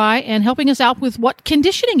stopping by and helping us out with what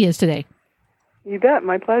conditioning is today. You bet.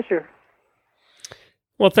 My pleasure.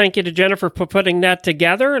 Well, thank you to Jennifer for putting that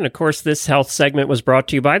together. And of course, this health segment was brought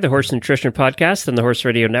to you by the Horse Nutrition Podcast and the Horse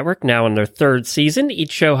Radio Network, now in their third season.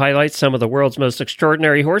 Each show highlights some of the world's most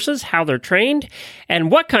extraordinary horses, how they're trained,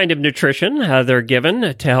 and what kind of nutrition they're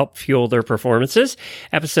given to help fuel their performances.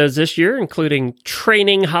 Episodes this year including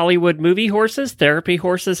training Hollywood movie horses, therapy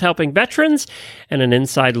horses helping veterans, and an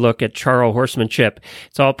inside look at Charl horsemanship.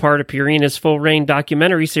 It's all part of Purina's Full Rein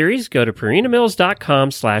documentary series. Go to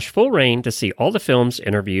purinamills.com/fullrein to see all the films,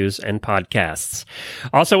 interviews, and podcasts.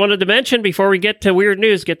 Also wanted to mention, before we get to weird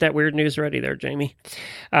news, get that weird news ready there, Jamie.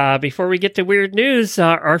 Before we get to weird news,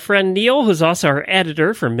 our friend Neil, who's also our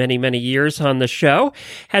editor for many, many years on the show,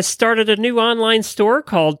 has started a new online store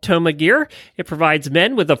called Toma Gear. It provides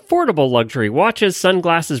men with affordable luxury watches,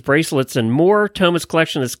 sunglasses, bracelets, and more. Toma's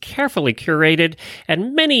collection is carefully curated,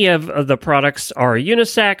 and many of the products are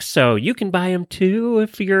unisex, so you can buy them too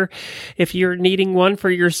if you're needing one for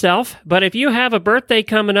yourself. But if you have a birthday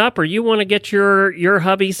coming up, or you want to get your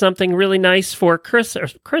hubby something really nice for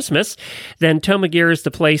Christmas, then Toma Gear is the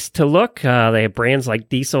place to look. They have brands like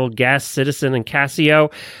Diesel, Gas, Citizen, and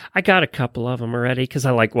Casio. I got a couple of them already because I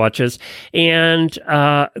like watches, and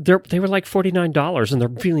they were like $49, and they're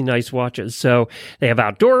really nice watches. So they have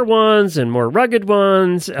outdoor ones and more rugged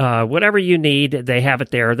ones. Whatever you need, they have it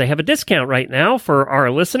there. They have a discount right now for our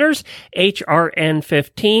listeners.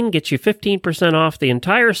 HRN15 gets you 15% off the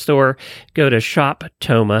entire store. Go to shoptoma.com.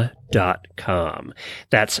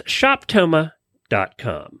 That's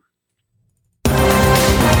shoptoma.com.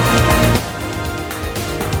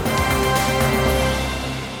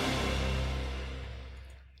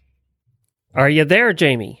 Are you there,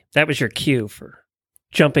 Jamie? That was your cue for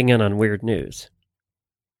jumping in on weird news.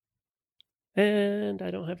 And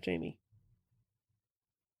I don't have Jamie.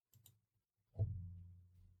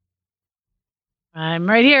 I'm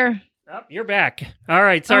right here. Oh, you're back. All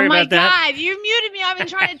right. Sorry about that. Oh, my God. You muted me. I've been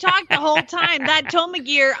trying to talk the whole time. That Toma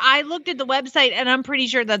Gear, I looked at the website, and I'm pretty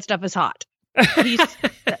sure that stuff is hot.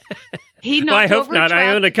 He knocked I hope over not.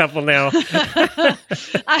 I own a couple now.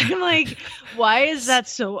 I'm like, why is that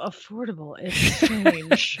so affordable? It's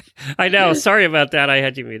strange. I know. Sorry about that. I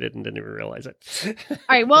had you muted and didn't even realize it. All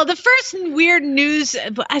right. Well, the first weird news.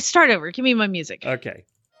 I start over. Give me my music. Okay.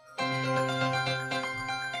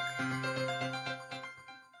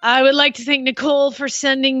 I would like to thank Nicole for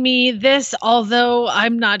sending me this, although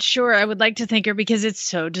I'm not sure I would like to thank her because it's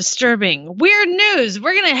so disturbing. Weird news.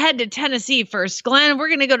 We're going to head to Tennessee first, Glenn. We're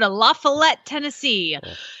going to go to La Follette, Tennessee.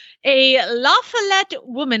 A La Follette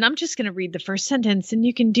woman. I'm just going to read the first sentence and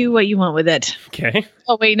you can do what you want with it. Okay.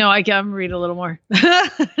 Oh, wait, no, I can read a little more.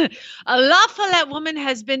 A La Follette woman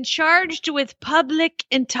has been charged with public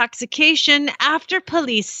intoxication after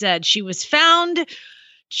police said she was found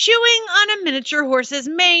chewing on a miniature horse's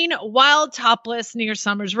mane while topless near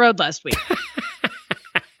Summers Road last week.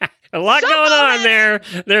 A lot going on there.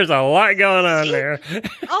 There's a lot going on there.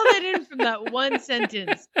 All that in from that one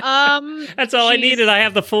sentence. That's all I needed. I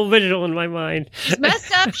have the full visual in my mind. She's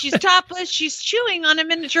messed up. She's topless. She's chewing on a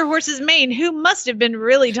miniature horse's mane, who must have been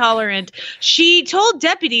really tolerant. She told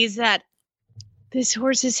deputies that this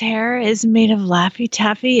horse's hair is made of Laffy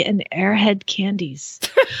Taffy and Airhead candies.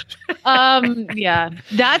 Yeah,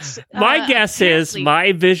 that's my guess is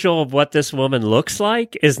my visual of what this woman looks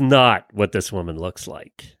like is not what this woman looks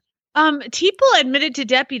like. People admitted to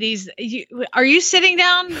deputies. Are you sitting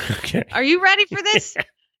down? Okay. Are you ready for this? Yeah.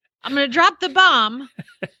 I'm going to drop the bomb.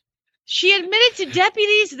 She admitted to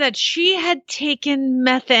deputies that she had taken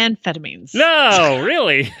methamphetamines. No,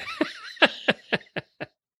 really?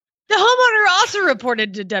 The homeowner also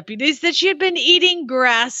reported to deputies that she had been eating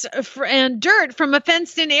grass and dirt from a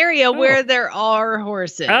fenced-in area where there are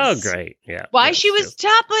horses. Oh, great. Yeah. Why she was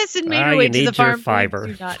topless and made her way to the farm. Fiber. I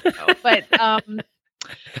do not know. But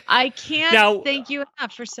I can't thank you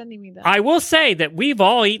enough for sending me that. I will say that we've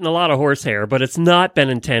all eaten a lot of horsehair, but it's not been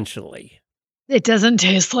intentionally. It doesn't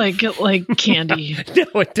taste like candy.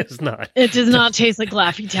 No, it does not. It does not taste like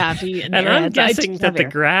Laffy Taffy. And I'm guessing that the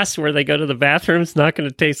grass where they go to the bathroom is not going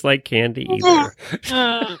to taste like candy either.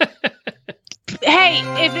 Hey,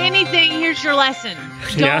 if anything, here's your lesson.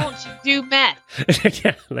 Don't do meth.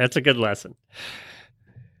 Yeah, that's a good lesson.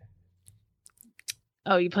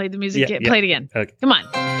 Oh, you played the music? Yeah. Play it again. Okay. Come on.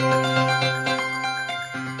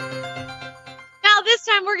 Now, this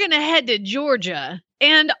time we're going to head to Georgia.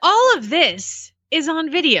 And all of this is on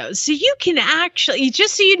video. So you can actually,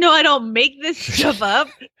 just so you know, I don't make this stuff up.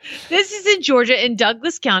 This is in Georgia in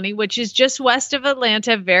Douglas County, which is just west of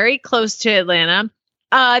Atlanta, very close to Atlanta.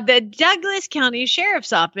 The Douglas County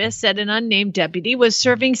Sheriff's Office said an unnamed deputy was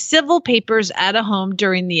serving civil papers at a home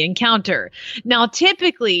during the encounter. Now,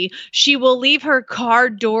 typically, she will leave her car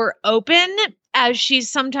door open as she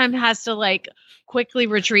sometimes has to quickly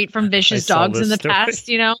retreat from vicious dogs in the past,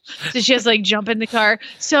 so she has to jump in the car.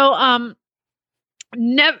 So,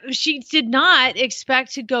 she did not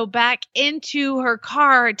expect to go back into her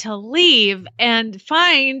car to leave and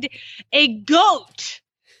find a goat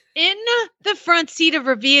in the front seat of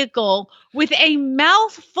her vehicle with a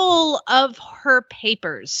mouthful of her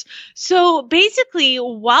papers. So basically,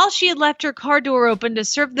 while she had left her car door open to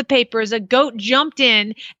serve the papers, a goat jumped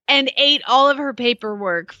in and ate all of her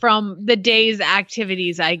paperwork from the day's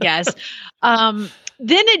activities, I guess. Then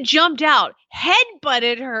it jumped out,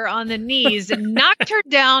 head-butted her on the knees, and knocked her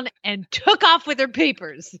down and took off with her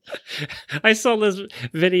papers. I saw this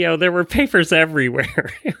video. There were papers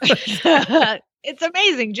everywhere. It's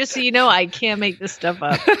amazing. Just so you know, I can't make this stuff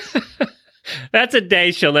up. That's a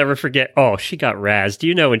day she'll never forget. Oh, she got razzed.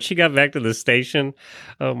 When she got back to the station,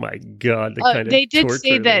 oh my God. They did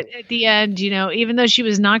say that at the end, even though she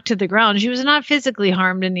was knocked to the ground, she was not physically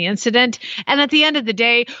harmed in the incident. And at the end of the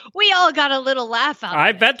day, we all got a little laugh out of it.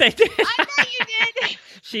 I bet they did. I bet you did.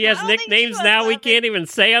 She has nicknames now we can't even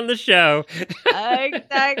say on the show.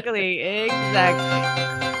 Exactly.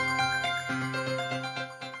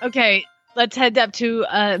 Okay. Let's head up to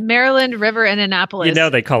Maryland, River, and Annapolis.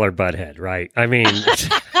 They call her Butthead, right? I mean...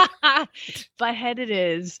 Butthead it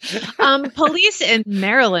is. Police in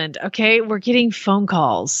Maryland, we're getting phone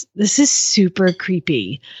calls. This is super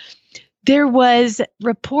creepy. There was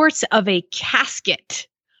reports of a casket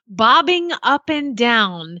bobbing up and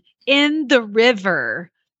down in the river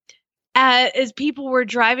as people were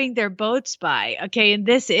driving their boats by. And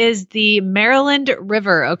this is the Maryland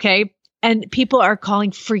River, And people are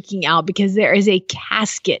freaking out because there is a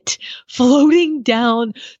casket floating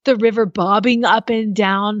down the river, bobbing up and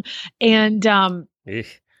down. And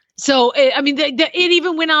so, it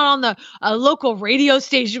even went out on the local radio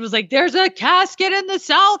station. It was like, there's a casket in the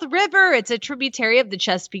South River. It's a tributary of the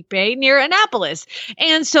Chesapeake Bay near Annapolis.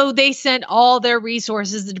 And so they sent all their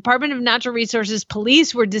resources. The Department of Natural Resources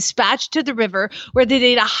police were dispatched to the river where they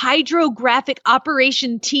did a hydrographic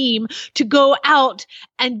operation team to go out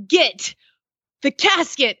and get the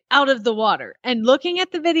casket out of the water. And looking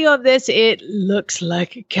at the video of this, it looks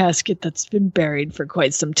like a casket that's been buried for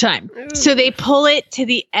quite some time. So they pull it to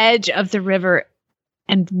the edge of the river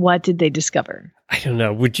And what did they discover? I don't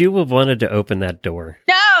know. Would you have wanted to open that door?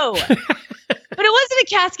 No! But it wasn't a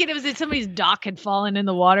casket. It was that somebody's dock had fallen in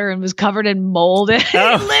the water and was covered in mold. It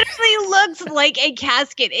literally looks like a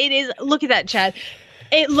casket. It is. Look at that, Chad.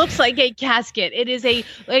 It looks like a casket. It is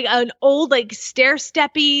an old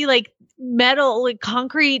stair-steppy metal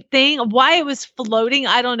concrete thing. Why it was floating,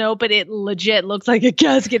 I don't know, but it legit looks like a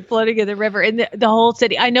casket floating in the river in the whole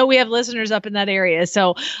city. I know we have listeners up in that area,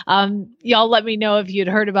 so y'all let me know if you'd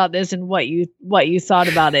heard about this and what you thought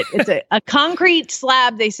about it. It's a concrete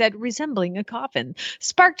slab, they said, resembling a coffin,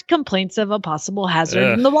 sparked complaints of a possible hazard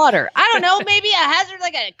in the water. I don't know, maybe a hazard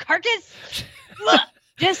like a carcass.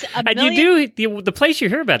 Just a million. The place you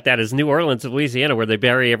hear about that is New Orleans, Louisiana, where they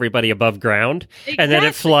bury everybody above ground, and then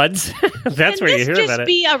it floods. That's where you hear about it. Just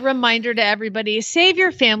be a reminder to everybody: save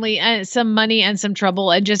your family some money and some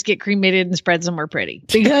trouble, and just get cremated and spread somewhere pretty.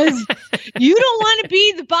 Because you don't want to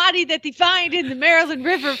be the body that they find in the Maryland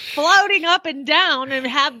River floating up and down and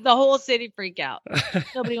have the whole city freak out.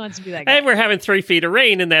 Nobody wants to be that guy. And we're having 3 feet of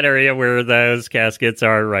rain in that area where those caskets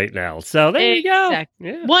are right now. So there you go.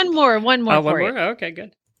 Yeah. One more for you. Okay, good.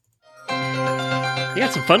 You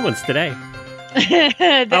got some fun ones today.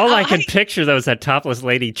 All I can picture, though, is that topless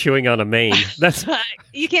lady chewing on a mane. That's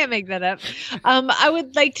You can't make that up. I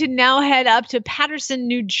would like to now head up to Paterson,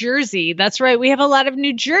 New Jersey. That's right. We have a lot of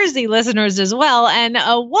New Jersey listeners as well. And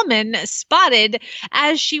a woman spotted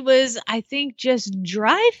as she was, I think, just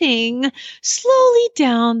driving slowly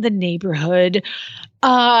down the neighborhood.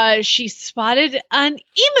 She spotted an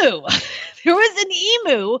emu. There was an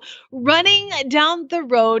emu running down the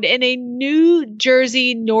road in a New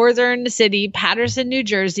Jersey northern city, Paterson, New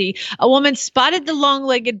Jersey. A woman spotted the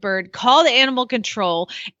long-legged bird, called animal control.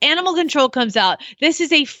 Animal control comes out. This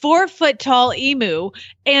is a 4-foot tall emu,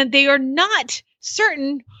 and they are not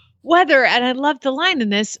certain whether, and I love the line in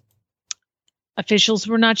this, officials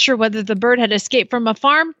were not sure whether the bird had escaped from a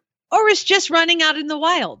farm or was just running out in the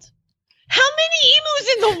wild. How many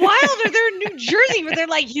emus in the wild are there in New Jersey where they're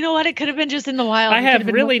like, you know what, it could have been just in the wild. I have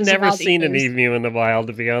really never seen an emu in the wild,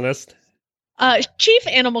 to be honest. Chief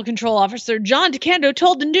Animal Control Officer John DeCando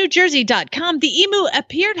told the NewJersey.com the emu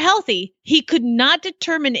appeared healthy. He could not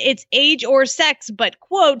determine its age or sex, but,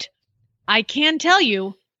 quote, I can tell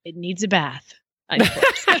you it needs a bath.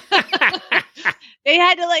 They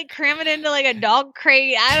had to cram it into a dog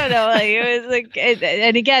crate. I don't know. It was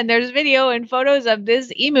and again, there's video and photos of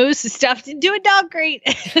this emu stuffed into a dog crate.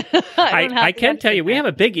 I can tell you, we have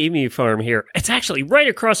a big emu farm here. It's actually right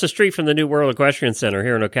across the street from the New World Equestrian Center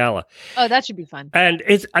here in Ocala. Oh, that should be fun. And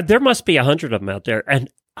there must be 100 of them out there. And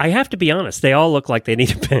I have to be honest, they all look like they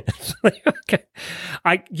need a bath. Okay.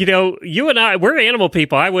 You and I, we're animal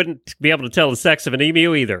people. I wouldn't be able to tell the sex of an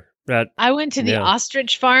emu either. I went to the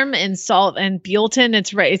ostrich farm in Salt and Buellton.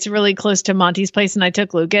 It's really close to Monty's place, and I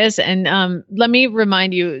took Lucas. And let me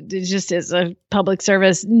remind you, just as a public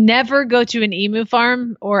service, never go to an emu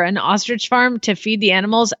farm or an ostrich farm to feed the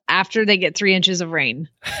animals after they get 3 inches of rain.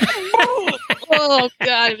 Oh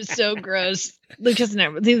God, it was so gross. Lucas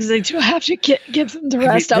never. He was like, "Do I have to give them the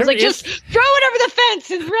rest?" I was like, "Just throw it over the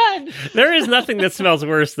fence and run." There is nothing that smells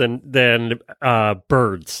worse than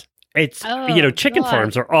birds. It's chicken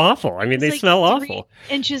farms are awful. I mean, they smell awful.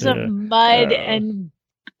 3 inches of mud and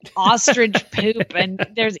ostrich poop, and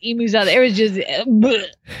there's emus out there. It was just, it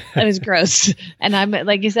was gross. And I'm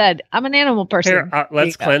like you said, I'm an animal person. Here,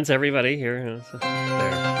 let's cleanse everybody here. There.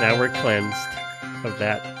 Now we're cleansed of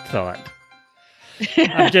that thought.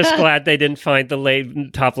 I'm just glad they didn't find the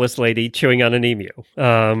topless lady chewing on an emu.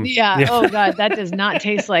 Yeah. Oh God, that does not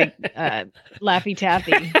taste like Laffy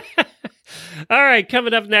Taffy. All right,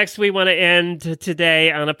 coming up next, we want to end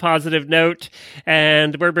today on a positive note,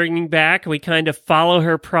 and we're bringing back, we kind of follow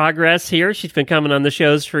her progress here. She's been coming on the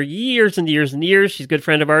shows for years and years and years. She's a good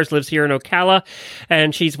friend of ours, lives here in Ocala,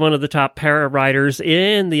 and she's one of the top para riders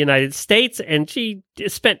in the United States, and she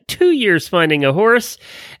spent 2 years finding a horse,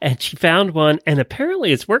 and she found one, and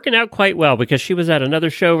apparently it's working out quite well because she was at another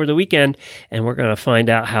show over the weekend, and we're going to find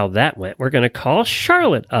out how that went. We're going to call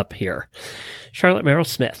Charlotte up here. Charlotte Merrill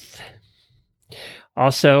Smith.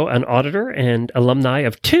 Also an auditor and alumni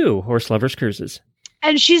of 2 Horse Lovers Cruises.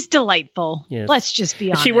 And she's delightful. Yes. Let's just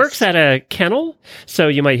be honest. She works at a kennel, so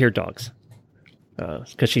you might hear dogs.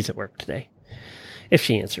 Because she's at work today. If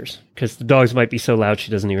she answers. Because the dogs might be so loud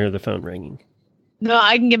she doesn't even hear the phone ringing. No,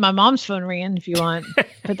 I can get my mom's phone ringing if you want.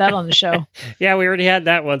 Put that on the show. Yeah, we already had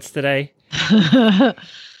that once today.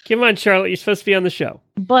 Come on, Charlotte. You're supposed to be on the show.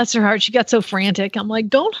 Bless her heart. She got so frantic. I'm like,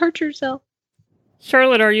 don't hurt yourself.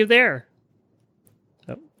 Charlotte, are you there?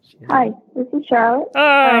 Hi, this is Charlotte.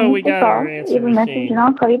 Oh, we got our answer Leave a message and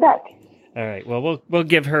I'll call you back. All right. Well, we'll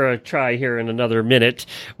give her a try here in another minute.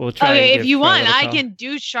 We'll try. Okay, and if give you want, Charlotte a I call. can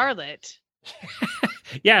do Charlotte.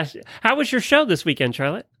 Yeah. How was your show this weekend,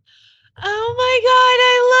 Charlotte? Oh my God,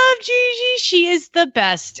 I love Gigi. She is the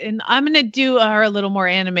best. And I'm going to do her a little more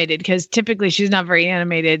animated because typically she's not very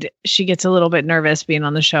animated. She gets a little bit nervous being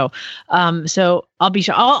on the show. So I'll do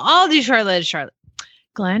Charlotte as Charlotte.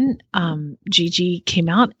 Glenn, Gigi came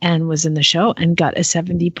out and was in the show and got a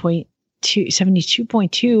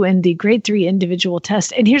 72.2 in the grade 3 individual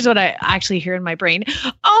test. And here's what I actually hear in my brain.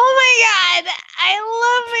 Oh my God, I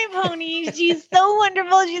love my pony. She's so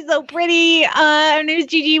wonderful. She's so pretty. Her name is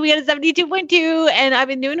Gigi. We got a 72.2 and I've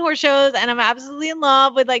been doing horse shows and I'm absolutely in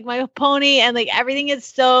love with like my pony and like everything is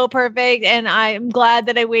so perfect. And I'm glad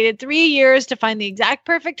that I waited 3 years to find the exact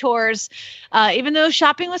perfect horse. Even though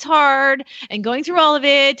shopping was hard and going through all of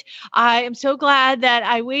it, I am so glad that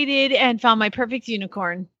I waited and found my perfect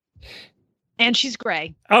unicorn. And she's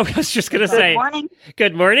gray. Oh, I was just going to say. Good morning.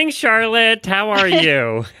 Good morning, Charlotte. How are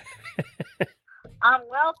you?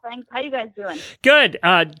 Well, thanks. How you guys doing? Good.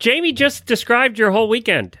 Jamie just described your whole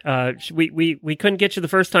weekend. We couldn't get you the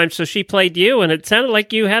first time, so she played you, and it sounded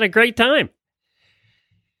like you had a great time.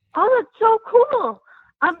 Oh, that's so cool.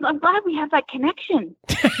 I'm glad we have that connection.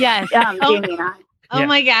 Yes. Jamie and I. Oh Yeah.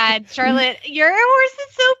 my God, Charlotte, your horse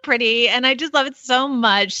is so pretty and I just love it so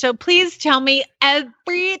much. So please tell me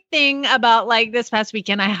everything about like this past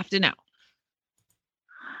weekend. I have to know.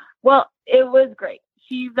 Well, it was great.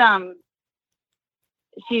 She's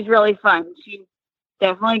really fun. She's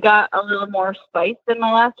definitely got a little more spice than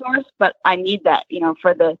my last horse, but I need that,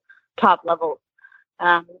 for the top levels.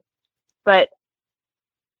 But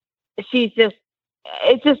it's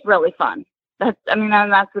just really fun. That's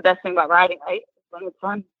the best thing about riding, right? When it's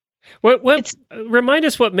fun. What remind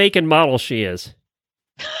us what make and model she is.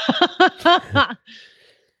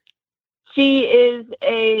 She is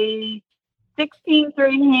a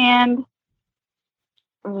 16-3-hand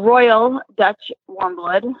Royal Dutch warm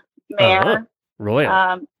blood mare.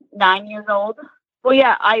 Royal. 9 years old. Well,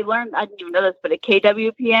 yeah, I didn't even know this, but a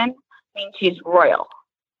KWPN means she's royal.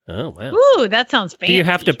 Oh, wow. Ooh, that sounds fancy. Do you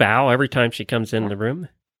have to bow every time she comes in the room?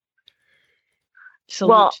 Salute.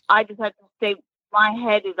 Well, I just have to say my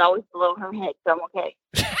head is always below her head, so I'm okay.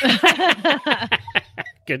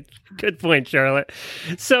 Good point, Charlotte.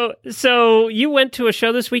 So you went to a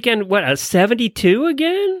show this weekend, what, a 72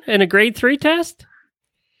 again in a grade 3 test?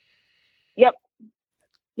 Yep.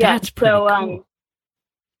 Yeah. That's pretty cool.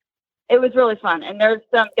 It was really fun. And there's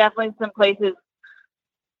definitely some places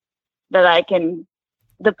that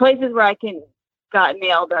the places where I got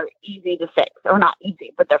nailed are easy to fix, or not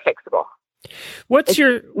easy, but they're fixable. What's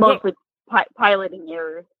mostly piloting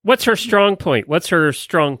errors? What's her strong point? What's her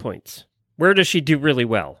strong points? Where does she do really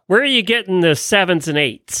well? Where are you getting the 7s and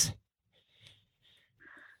 8s?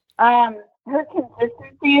 Her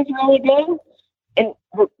consistency is really good, and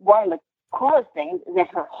one of the coolest things is that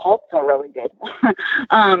her halts are really good.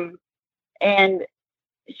 And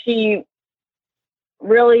she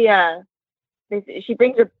really she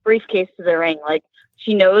brings her briefcase to the ring. Like,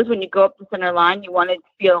 she knows when you go up the center line, you want to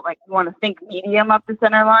think medium up the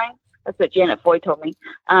center line. That's what Janet Foy told me.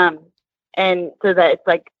 And so that it's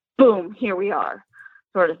like, boom, here we are,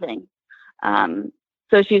 sort of thing.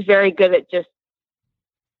 So she's very good at just.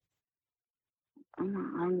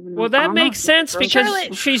 Well, that makes sense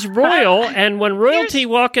because she's royal, and when royalty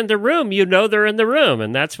walk in the room, you know they're in the room,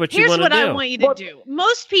 and that's what you want to do. Here's what I want you to do.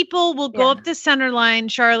 Most people will go up the center line,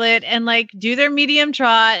 Charlotte, and like do their medium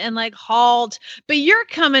trot and like halt, but you're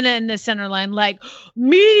coming in the center line like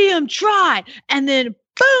medium trot, and then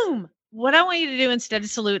boom. What I want you to do instead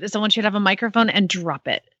of salute is I want you to have a microphone and drop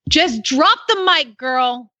it. Just drop the mic,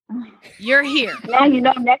 girl. You're here. Now,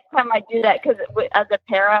 next time I do that, because as a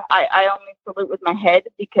para, I only salute with my head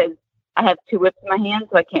because I have 2 whips in my hand,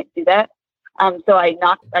 so I can't do that. So I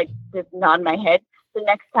just nod my head. So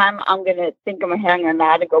next time I'm going to think of my head and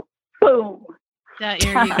nod and go, boom. Here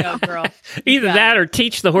you go, girl. Either that or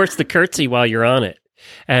teach the horse the curtsy while you're on it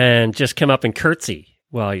and just come up and curtsy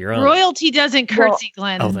while you're on Royalty doesn't curtsy,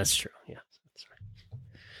 Glenn. Oh, that's true. Yeah, that's right.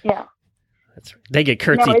 Yeah. That's right. They get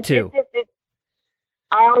curtsied too.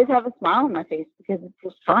 I always have a smile on my face because it's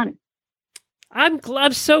just fun. I'm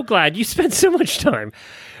so glad you spent so much time.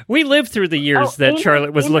 We lived through the years that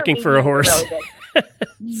Charlotte was looking for a horse.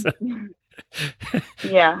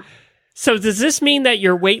 Yeah. So does this mean that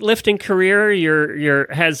your weightlifting career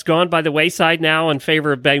has gone by the wayside now in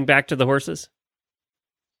favor of being back to the horses?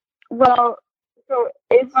 Well, so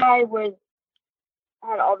if I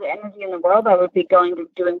had all the energy in the world, I would be going to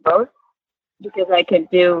doing both, because I could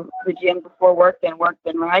do the gym before work, then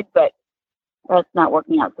ride, but that's not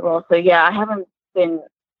working out so well. So yeah, I haven't been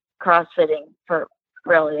CrossFitting for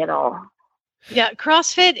really at all. Yeah,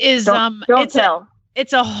 CrossFit is Don't it's tell.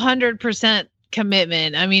 It's 100%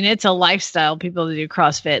 commitment. I mean, it's a lifestyle, people to do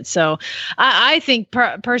CrossFit. So I think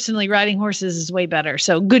personally riding horses is way better.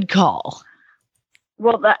 So good call.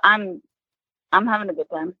 Well, I'm having a good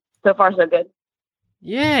time. So far, so good.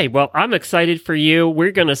 Yay. Well, I'm excited for you.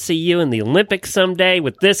 We're going to see you in the Olympics someday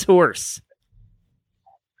with this horse.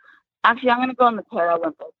 Actually, I'm going to go in the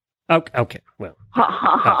Paralympics. Okay. Well,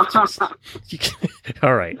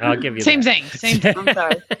 all right. I'll give you same that. thing. Same thing. I'm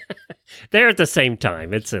sorry. They're at the same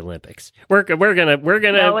time. It's Olympics. We're gonna.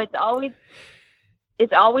 No, it's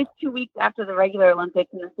always 2 weeks after the regular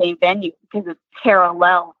Olympics in the same venue because it's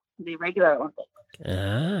parallel to the regular Olympics.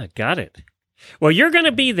 Ah, got it. Well, you're going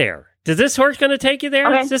to be there. Is this horse going to take you there?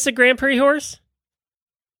 Okay. Is this a Grand Prix horse?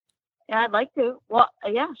 Yeah, I'd like to. Well,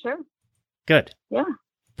 yeah, sure. Good. Yeah.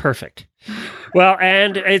 Perfect. Well,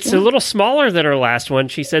 and it's a little smaller than her last one.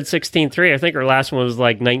 She said 16.3. I think her last one was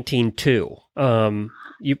like 19.2. No,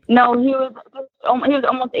 he was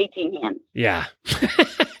almost 18 hands. Yeah.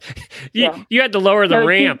 You had to lower the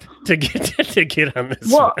ramp to get on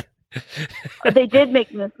this one. They did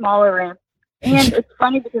make me a smaller ramp. And it's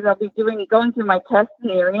funny because I'll be going through my tests in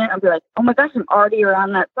the arena. I'll be like, oh my gosh, I'm already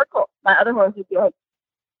around that circle. My other horse would be like,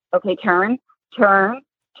 okay, turn. And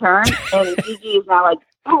Gigi is now like,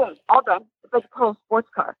 boom, all done. It's like a total sports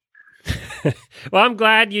car. Well, I'm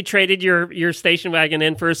glad you traded your station wagon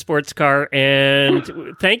in for a sports car.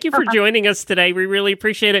 And thank you for joining us today. We really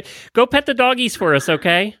appreciate it. Go pet the doggies for us,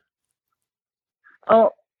 okay?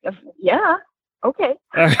 Oh, yeah. Okay.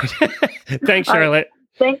 All right. Thanks, Charlotte.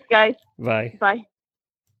 Thanks, guys. Bye. Bye.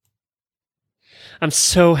 I'm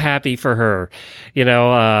so happy for her. You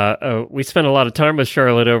know, we spent a lot of time with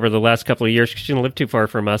Charlotte over the last couple of years because she didn't live too far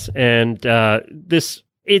from us. And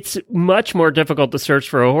it's much more difficult to search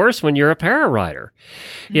for a horse when you're a para rider.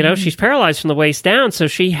 You know, she's paralyzed from the waist down, so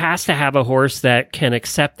she has to have a horse that can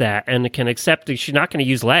accept that and can accept that she's not going to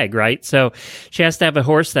use leg, right? So she has to have a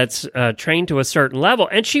horse that's trained to a certain level,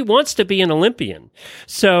 and she wants to be an Olympian.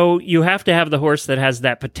 So you have to have the horse that has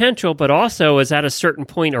that potential, but also is at a certain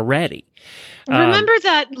point already. Remember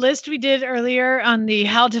that list we did earlier on the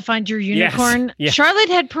how to find your unicorn? Yes. Charlotte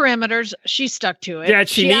had parameters. She stuck to it. Yeah,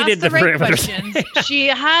 she needed asked the right parameters. questions. She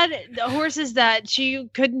had the horses that she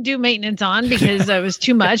couldn't do maintenance on because it was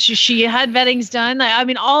too much. She had vettings done. I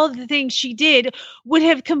mean, all of the things she did would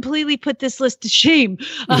have completely put this list to shame.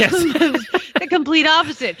 Yes. The complete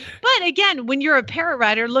opposite. But again, when you're a para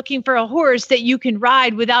rider looking for a horse that you can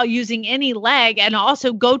ride without using any leg and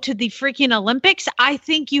also go to the freaking Olympics, I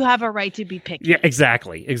think you have a right to be picky. Yeah,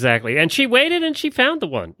 exactly. And she waited and she found the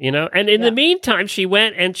one, you know. And in the meantime, she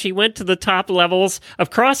went to the top levels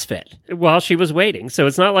of CrossFit while she was waiting. So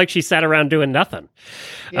it's not like she sat around doing nothing.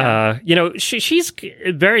 Yeah. You know, she's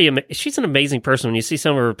an amazing person. When you see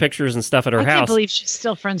some of her pictures and stuff at her house, I can't believe she's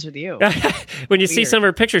still friends with you. When you see some of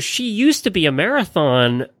her pictures, she used to be a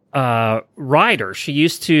marathon rider. She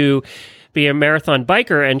used to be a marathon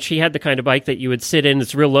biker, and she had the kind of bike that you would sit in.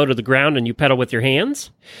 It's real low to the ground, and you pedal with your hands.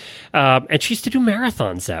 And she used to do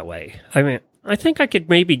marathons that way. I mean, I think I could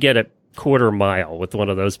maybe get a quarter mile with one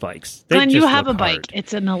of those bikes. Glenn, you have a bike.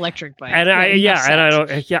 It's an electric bike. And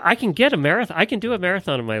I can get a marathon. I can do a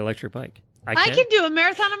marathon on my electric bike. I can do a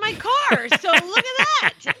marathon in my car. So look at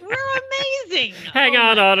that. We're amazing. Hang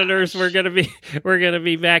on, auditors. We're gonna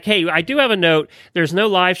be back. Hey, I do have a note. There's no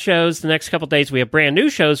live shows the next couple of days. We have brand new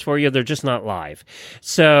shows for you. They're just not live.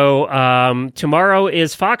 So tomorrow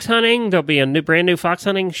is fox hunting. There'll be a brand new fox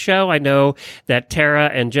hunting show. I know that Tara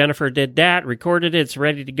and Jennifer did that, recorded it. It's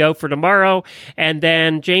ready to go for tomorrow. And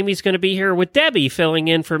then Jamie's going to be here with Debbie filling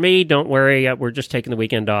in for me. Don't worry. We're just taking the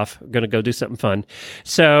weekend off. We're going to go do something fun.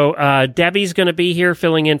 So Debbie's going to be here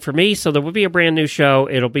filling in for me, so there will be a brand new show.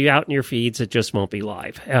 It'll be out in your feeds. It just won't be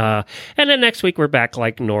live. And then next week, we're back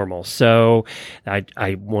like normal. So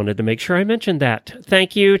I wanted to make sure I mentioned that.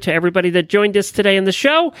 Thank you to everybody that joined us today in the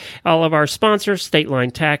show, all of our sponsors, State Line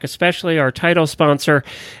Tack, especially our title sponsor.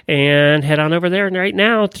 And head on over there right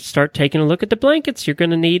now to start taking a look at the blankets you're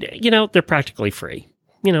going to need. You know, they're practically free.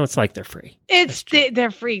 You know, it's like they're free.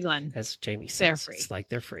 They're free, Glenn. As Jamie says, they're free. It's like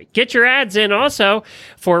they're free. Get your ads in also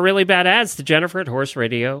for really bad ads to Jennifer at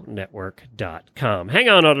horseradionetwork.com. Hang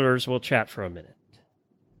on, auditors. We'll chat for a minute.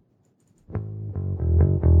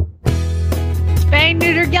 Spay,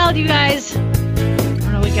 neuter, geld, you guys. I'm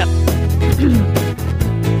going to wake up.